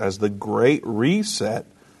initiatives as the Great Reset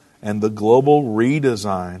and the Global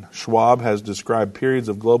Redesign. Schwab has described periods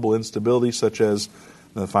of global instability such as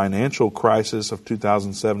the financial crisis of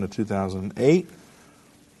 2007 to 2008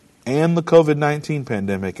 and the COVID-19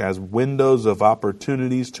 pandemic as windows of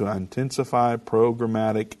opportunities to intensify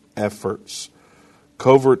programmatic efforts.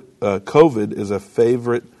 COVID is a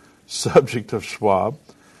favorite subject of Schwab.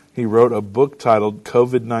 He wrote a book titled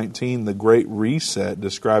COVID-19, The Great Reset,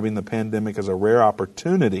 describing the pandemic as a rare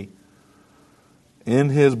opportunity. In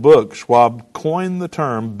his book, Schwab coined the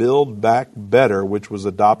term Build Back Better, which was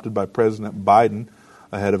adopted by President Biden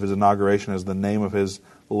ahead of his inauguration as the name of his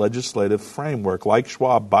legislative framework. Like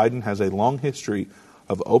Schwab, Biden has a long history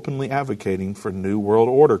of openly advocating for New World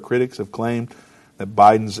Order. Critics have claimed that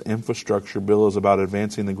Biden's infrastructure bill is about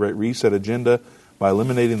advancing the Great Reset agenda by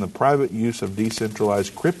eliminating the private use of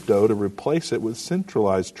decentralized crypto to replace it with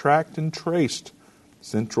centralized, tracked, and traced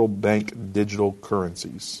central bank digital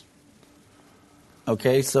currencies.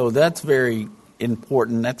 Okay, so that's very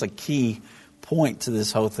important. That's a key point to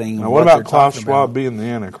this whole thing. Now, what about Klaus Schwab being the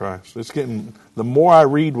Antichrist? It's getting, the more I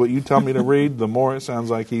read what you tell me to read, the more it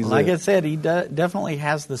sounds like he's like I said, he definitely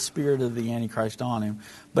has the spirit of the Antichrist on him.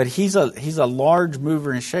 But he's a large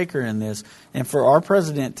mover and shaker in this. And for our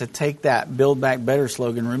president to take that Build Back Better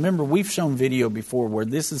slogan, remember, we've shown video before where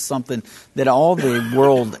this is something that all the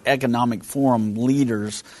World Economic Forum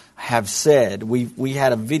leaders have said. We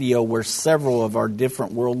had a video where several of our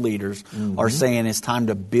different world leaders are saying it's time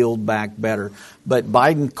to build back better. But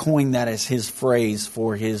Biden coined that as his phrase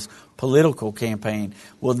for his political campaign.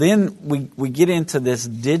 Well, then we get into this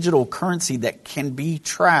digital currency that can be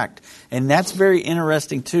tracked. And that's very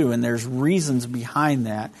interesting too. And there's reasons behind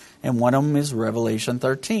that. And one of them is Revelation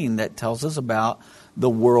 13 that tells us about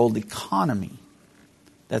the world economy.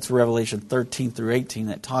 That's Revelation 13 through 18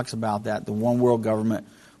 that talks about that. The one world government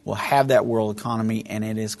will have that world economy, and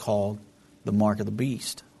it is called the Mark of the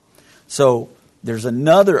Beast. So there's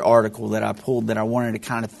another article that I pulled that I wanted to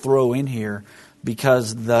kind of throw in here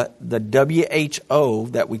because the WHO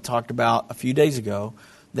that we talked about a few days ago,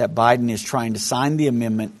 that Biden is trying to sign the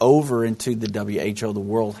amendment over into the WHO, the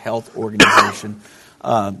World Health Organization,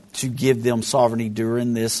 to give them sovereignty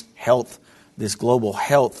during this global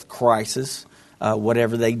health crisis,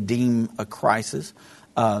 whatever they deem a crisis.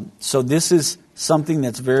 So this is something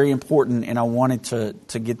that's very important, and I wanted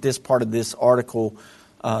to get this part of this article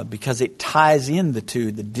because it ties in the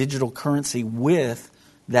two, the digital currency with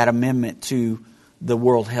that amendment to the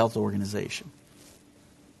World Health Organization.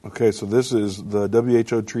 Okay, so this is the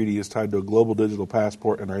WHO treaty is tied to a global digital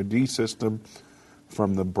passport and ID system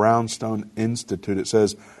from the Brownstone Institute. It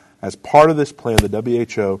says, as part of this plan, the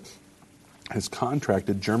WHO has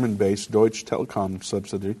contracted German-based Deutsche Telekom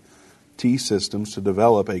subsidiary T-Systems to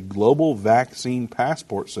develop a global vaccine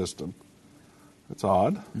passport system. That's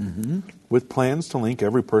odd. With plans to link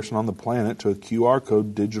every person on the planet to a QR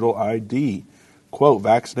code digital ID. Quote,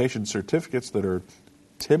 vaccination certificates that are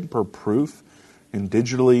tamper-proof and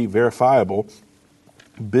digitally verifiable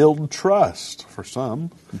build trust for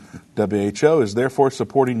some. WHO is therefore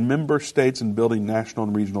supporting member states in building national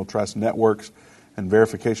and regional trust networks and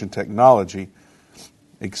verification technology,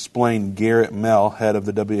 explained Garrett Mell, head of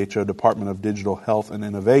the WHO Department of Digital Health and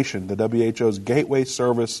Innovation. The WHO's Gateway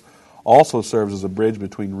service also serves as a bridge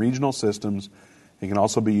between regional systems. It can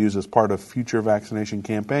also be used as part of future vaccination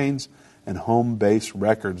campaigns and home-based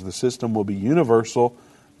records. The system will be universal,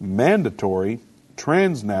 mandatory,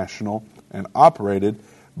 transnational, and operated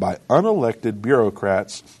by unelected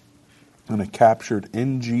bureaucrats and a captured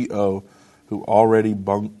NGO who already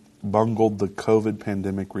bungled the COVID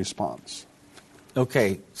pandemic response.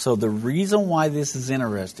 Okay, so the reason why this is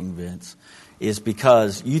interesting, Vince, is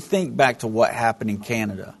because you think back to what happened in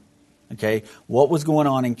Canada. Okay, what was going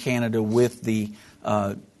on in Canada with the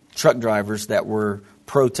truck drivers that were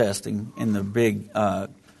protesting in the big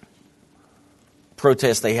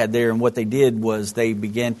protest they had there, and what they did was they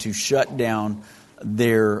began to shut down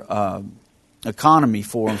their economy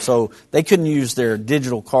for them. So they couldn't use their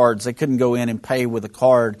digital cards. They couldn't go in and pay with a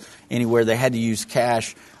card anywhere. They had to use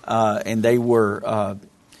cash, and they were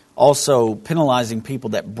also penalizing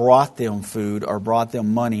people that brought them food or brought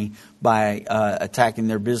them money by attacking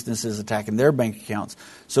their businesses, attacking their bank accounts.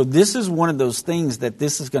 So this is one of those things that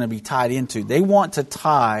this is going to be tied into. They want to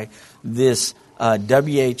tie this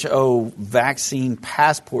WHO vaccine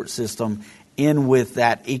passport system in with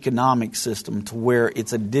that economic system to where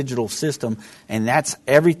it's a digital system, and that's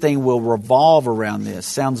everything will revolve around this.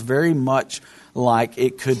 Sounds very much like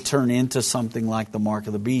it could turn into something like the Mark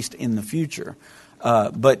of the Beast in the future.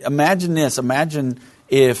 But imagine this. Imagine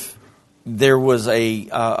if there was a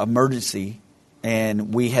emergency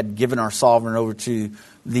and we had given our sovereign over to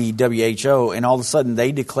the WHO, and all of a sudden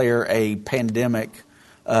they declare a pandemic,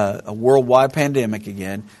 a worldwide pandemic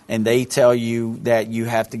again, and they tell you that you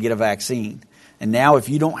have to get a vaccine. And now if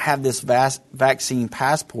you don't have this vaccine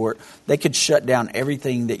passport, they could shut down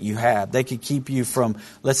everything that you have. They could keep you from,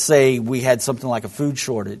 let's say we had something like a food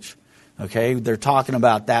shortage. Okay, they're talking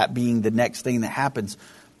about that being the next thing that happens.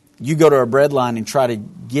 You go to a bread line and try to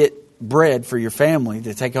get bread for your family,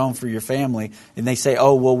 to take home for your family, and they say,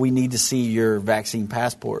 oh, well, we need to see your vaccine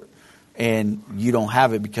passport. And you don't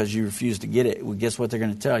have it because you refuse to get it. Well, guess what they're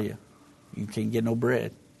going to tell you? You can't get no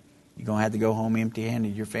bread. You're going to have to go home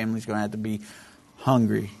empty-handed. Your family's going to have to be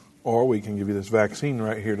hungry. Or we can give you this vaccine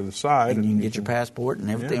right here to the side. And you can get your passport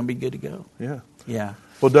and everything will be good to go. Yeah. Yeah.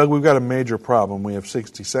 Well, Doug, we've got a major problem. We have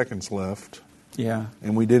 60 seconds left. Yeah.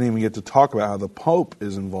 And we didn't even get to talk about how the Pope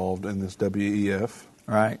is involved in this WEF.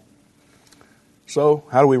 Right. So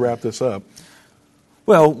how do we wrap this up?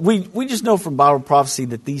 Well, we just know from Bible prophecy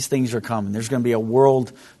that these things are coming. There's going to be a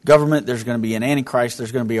world government. There's going to be an Antichrist.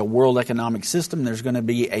 There's going to be a world economic system. There's going to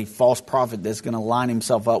be a false prophet that's going to line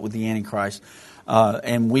himself up with the Antichrist.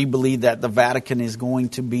 And we believe that the Vatican is going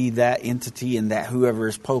to be that entity, and that whoever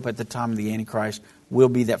is Pope at the time of the Antichrist will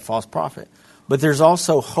be that false prophet. But there's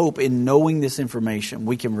also hope in knowing this information.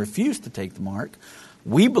 We can refuse to take the mark.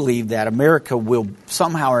 We believe that America will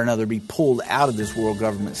somehow or another be pulled out of this world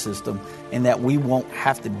government system, and that we won't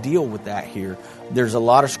have to deal with that here. There's a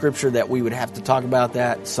lot of scripture that we would have to talk about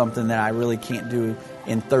that, something that I really can't do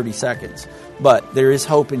in 30 seconds. But there is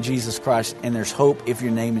hope in Jesus Christ, and there's hope if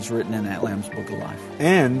your name is written in that Lamb's Book of Life.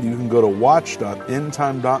 And you can go to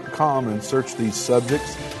watch.endtime.com and search these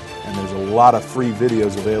subjects, and there's a lot of free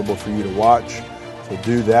videos available for you to watch. So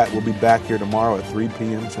do that. We'll be back here tomorrow at 3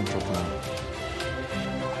 p.m. Central Time.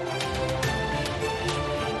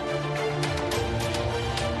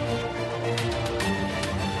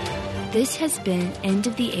 This has been End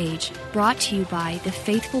of the Age, brought to you by the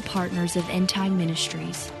faithful partners of End Time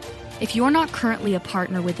Ministries. If you're not currently a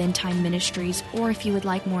partner with End Time Ministries, or if you would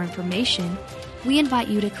like more information, we invite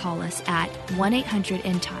you to call us at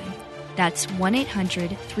 1-800-END-TIME. That's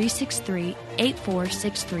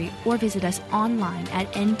 1-800-363-8463, or visit us online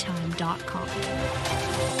at endtime.com.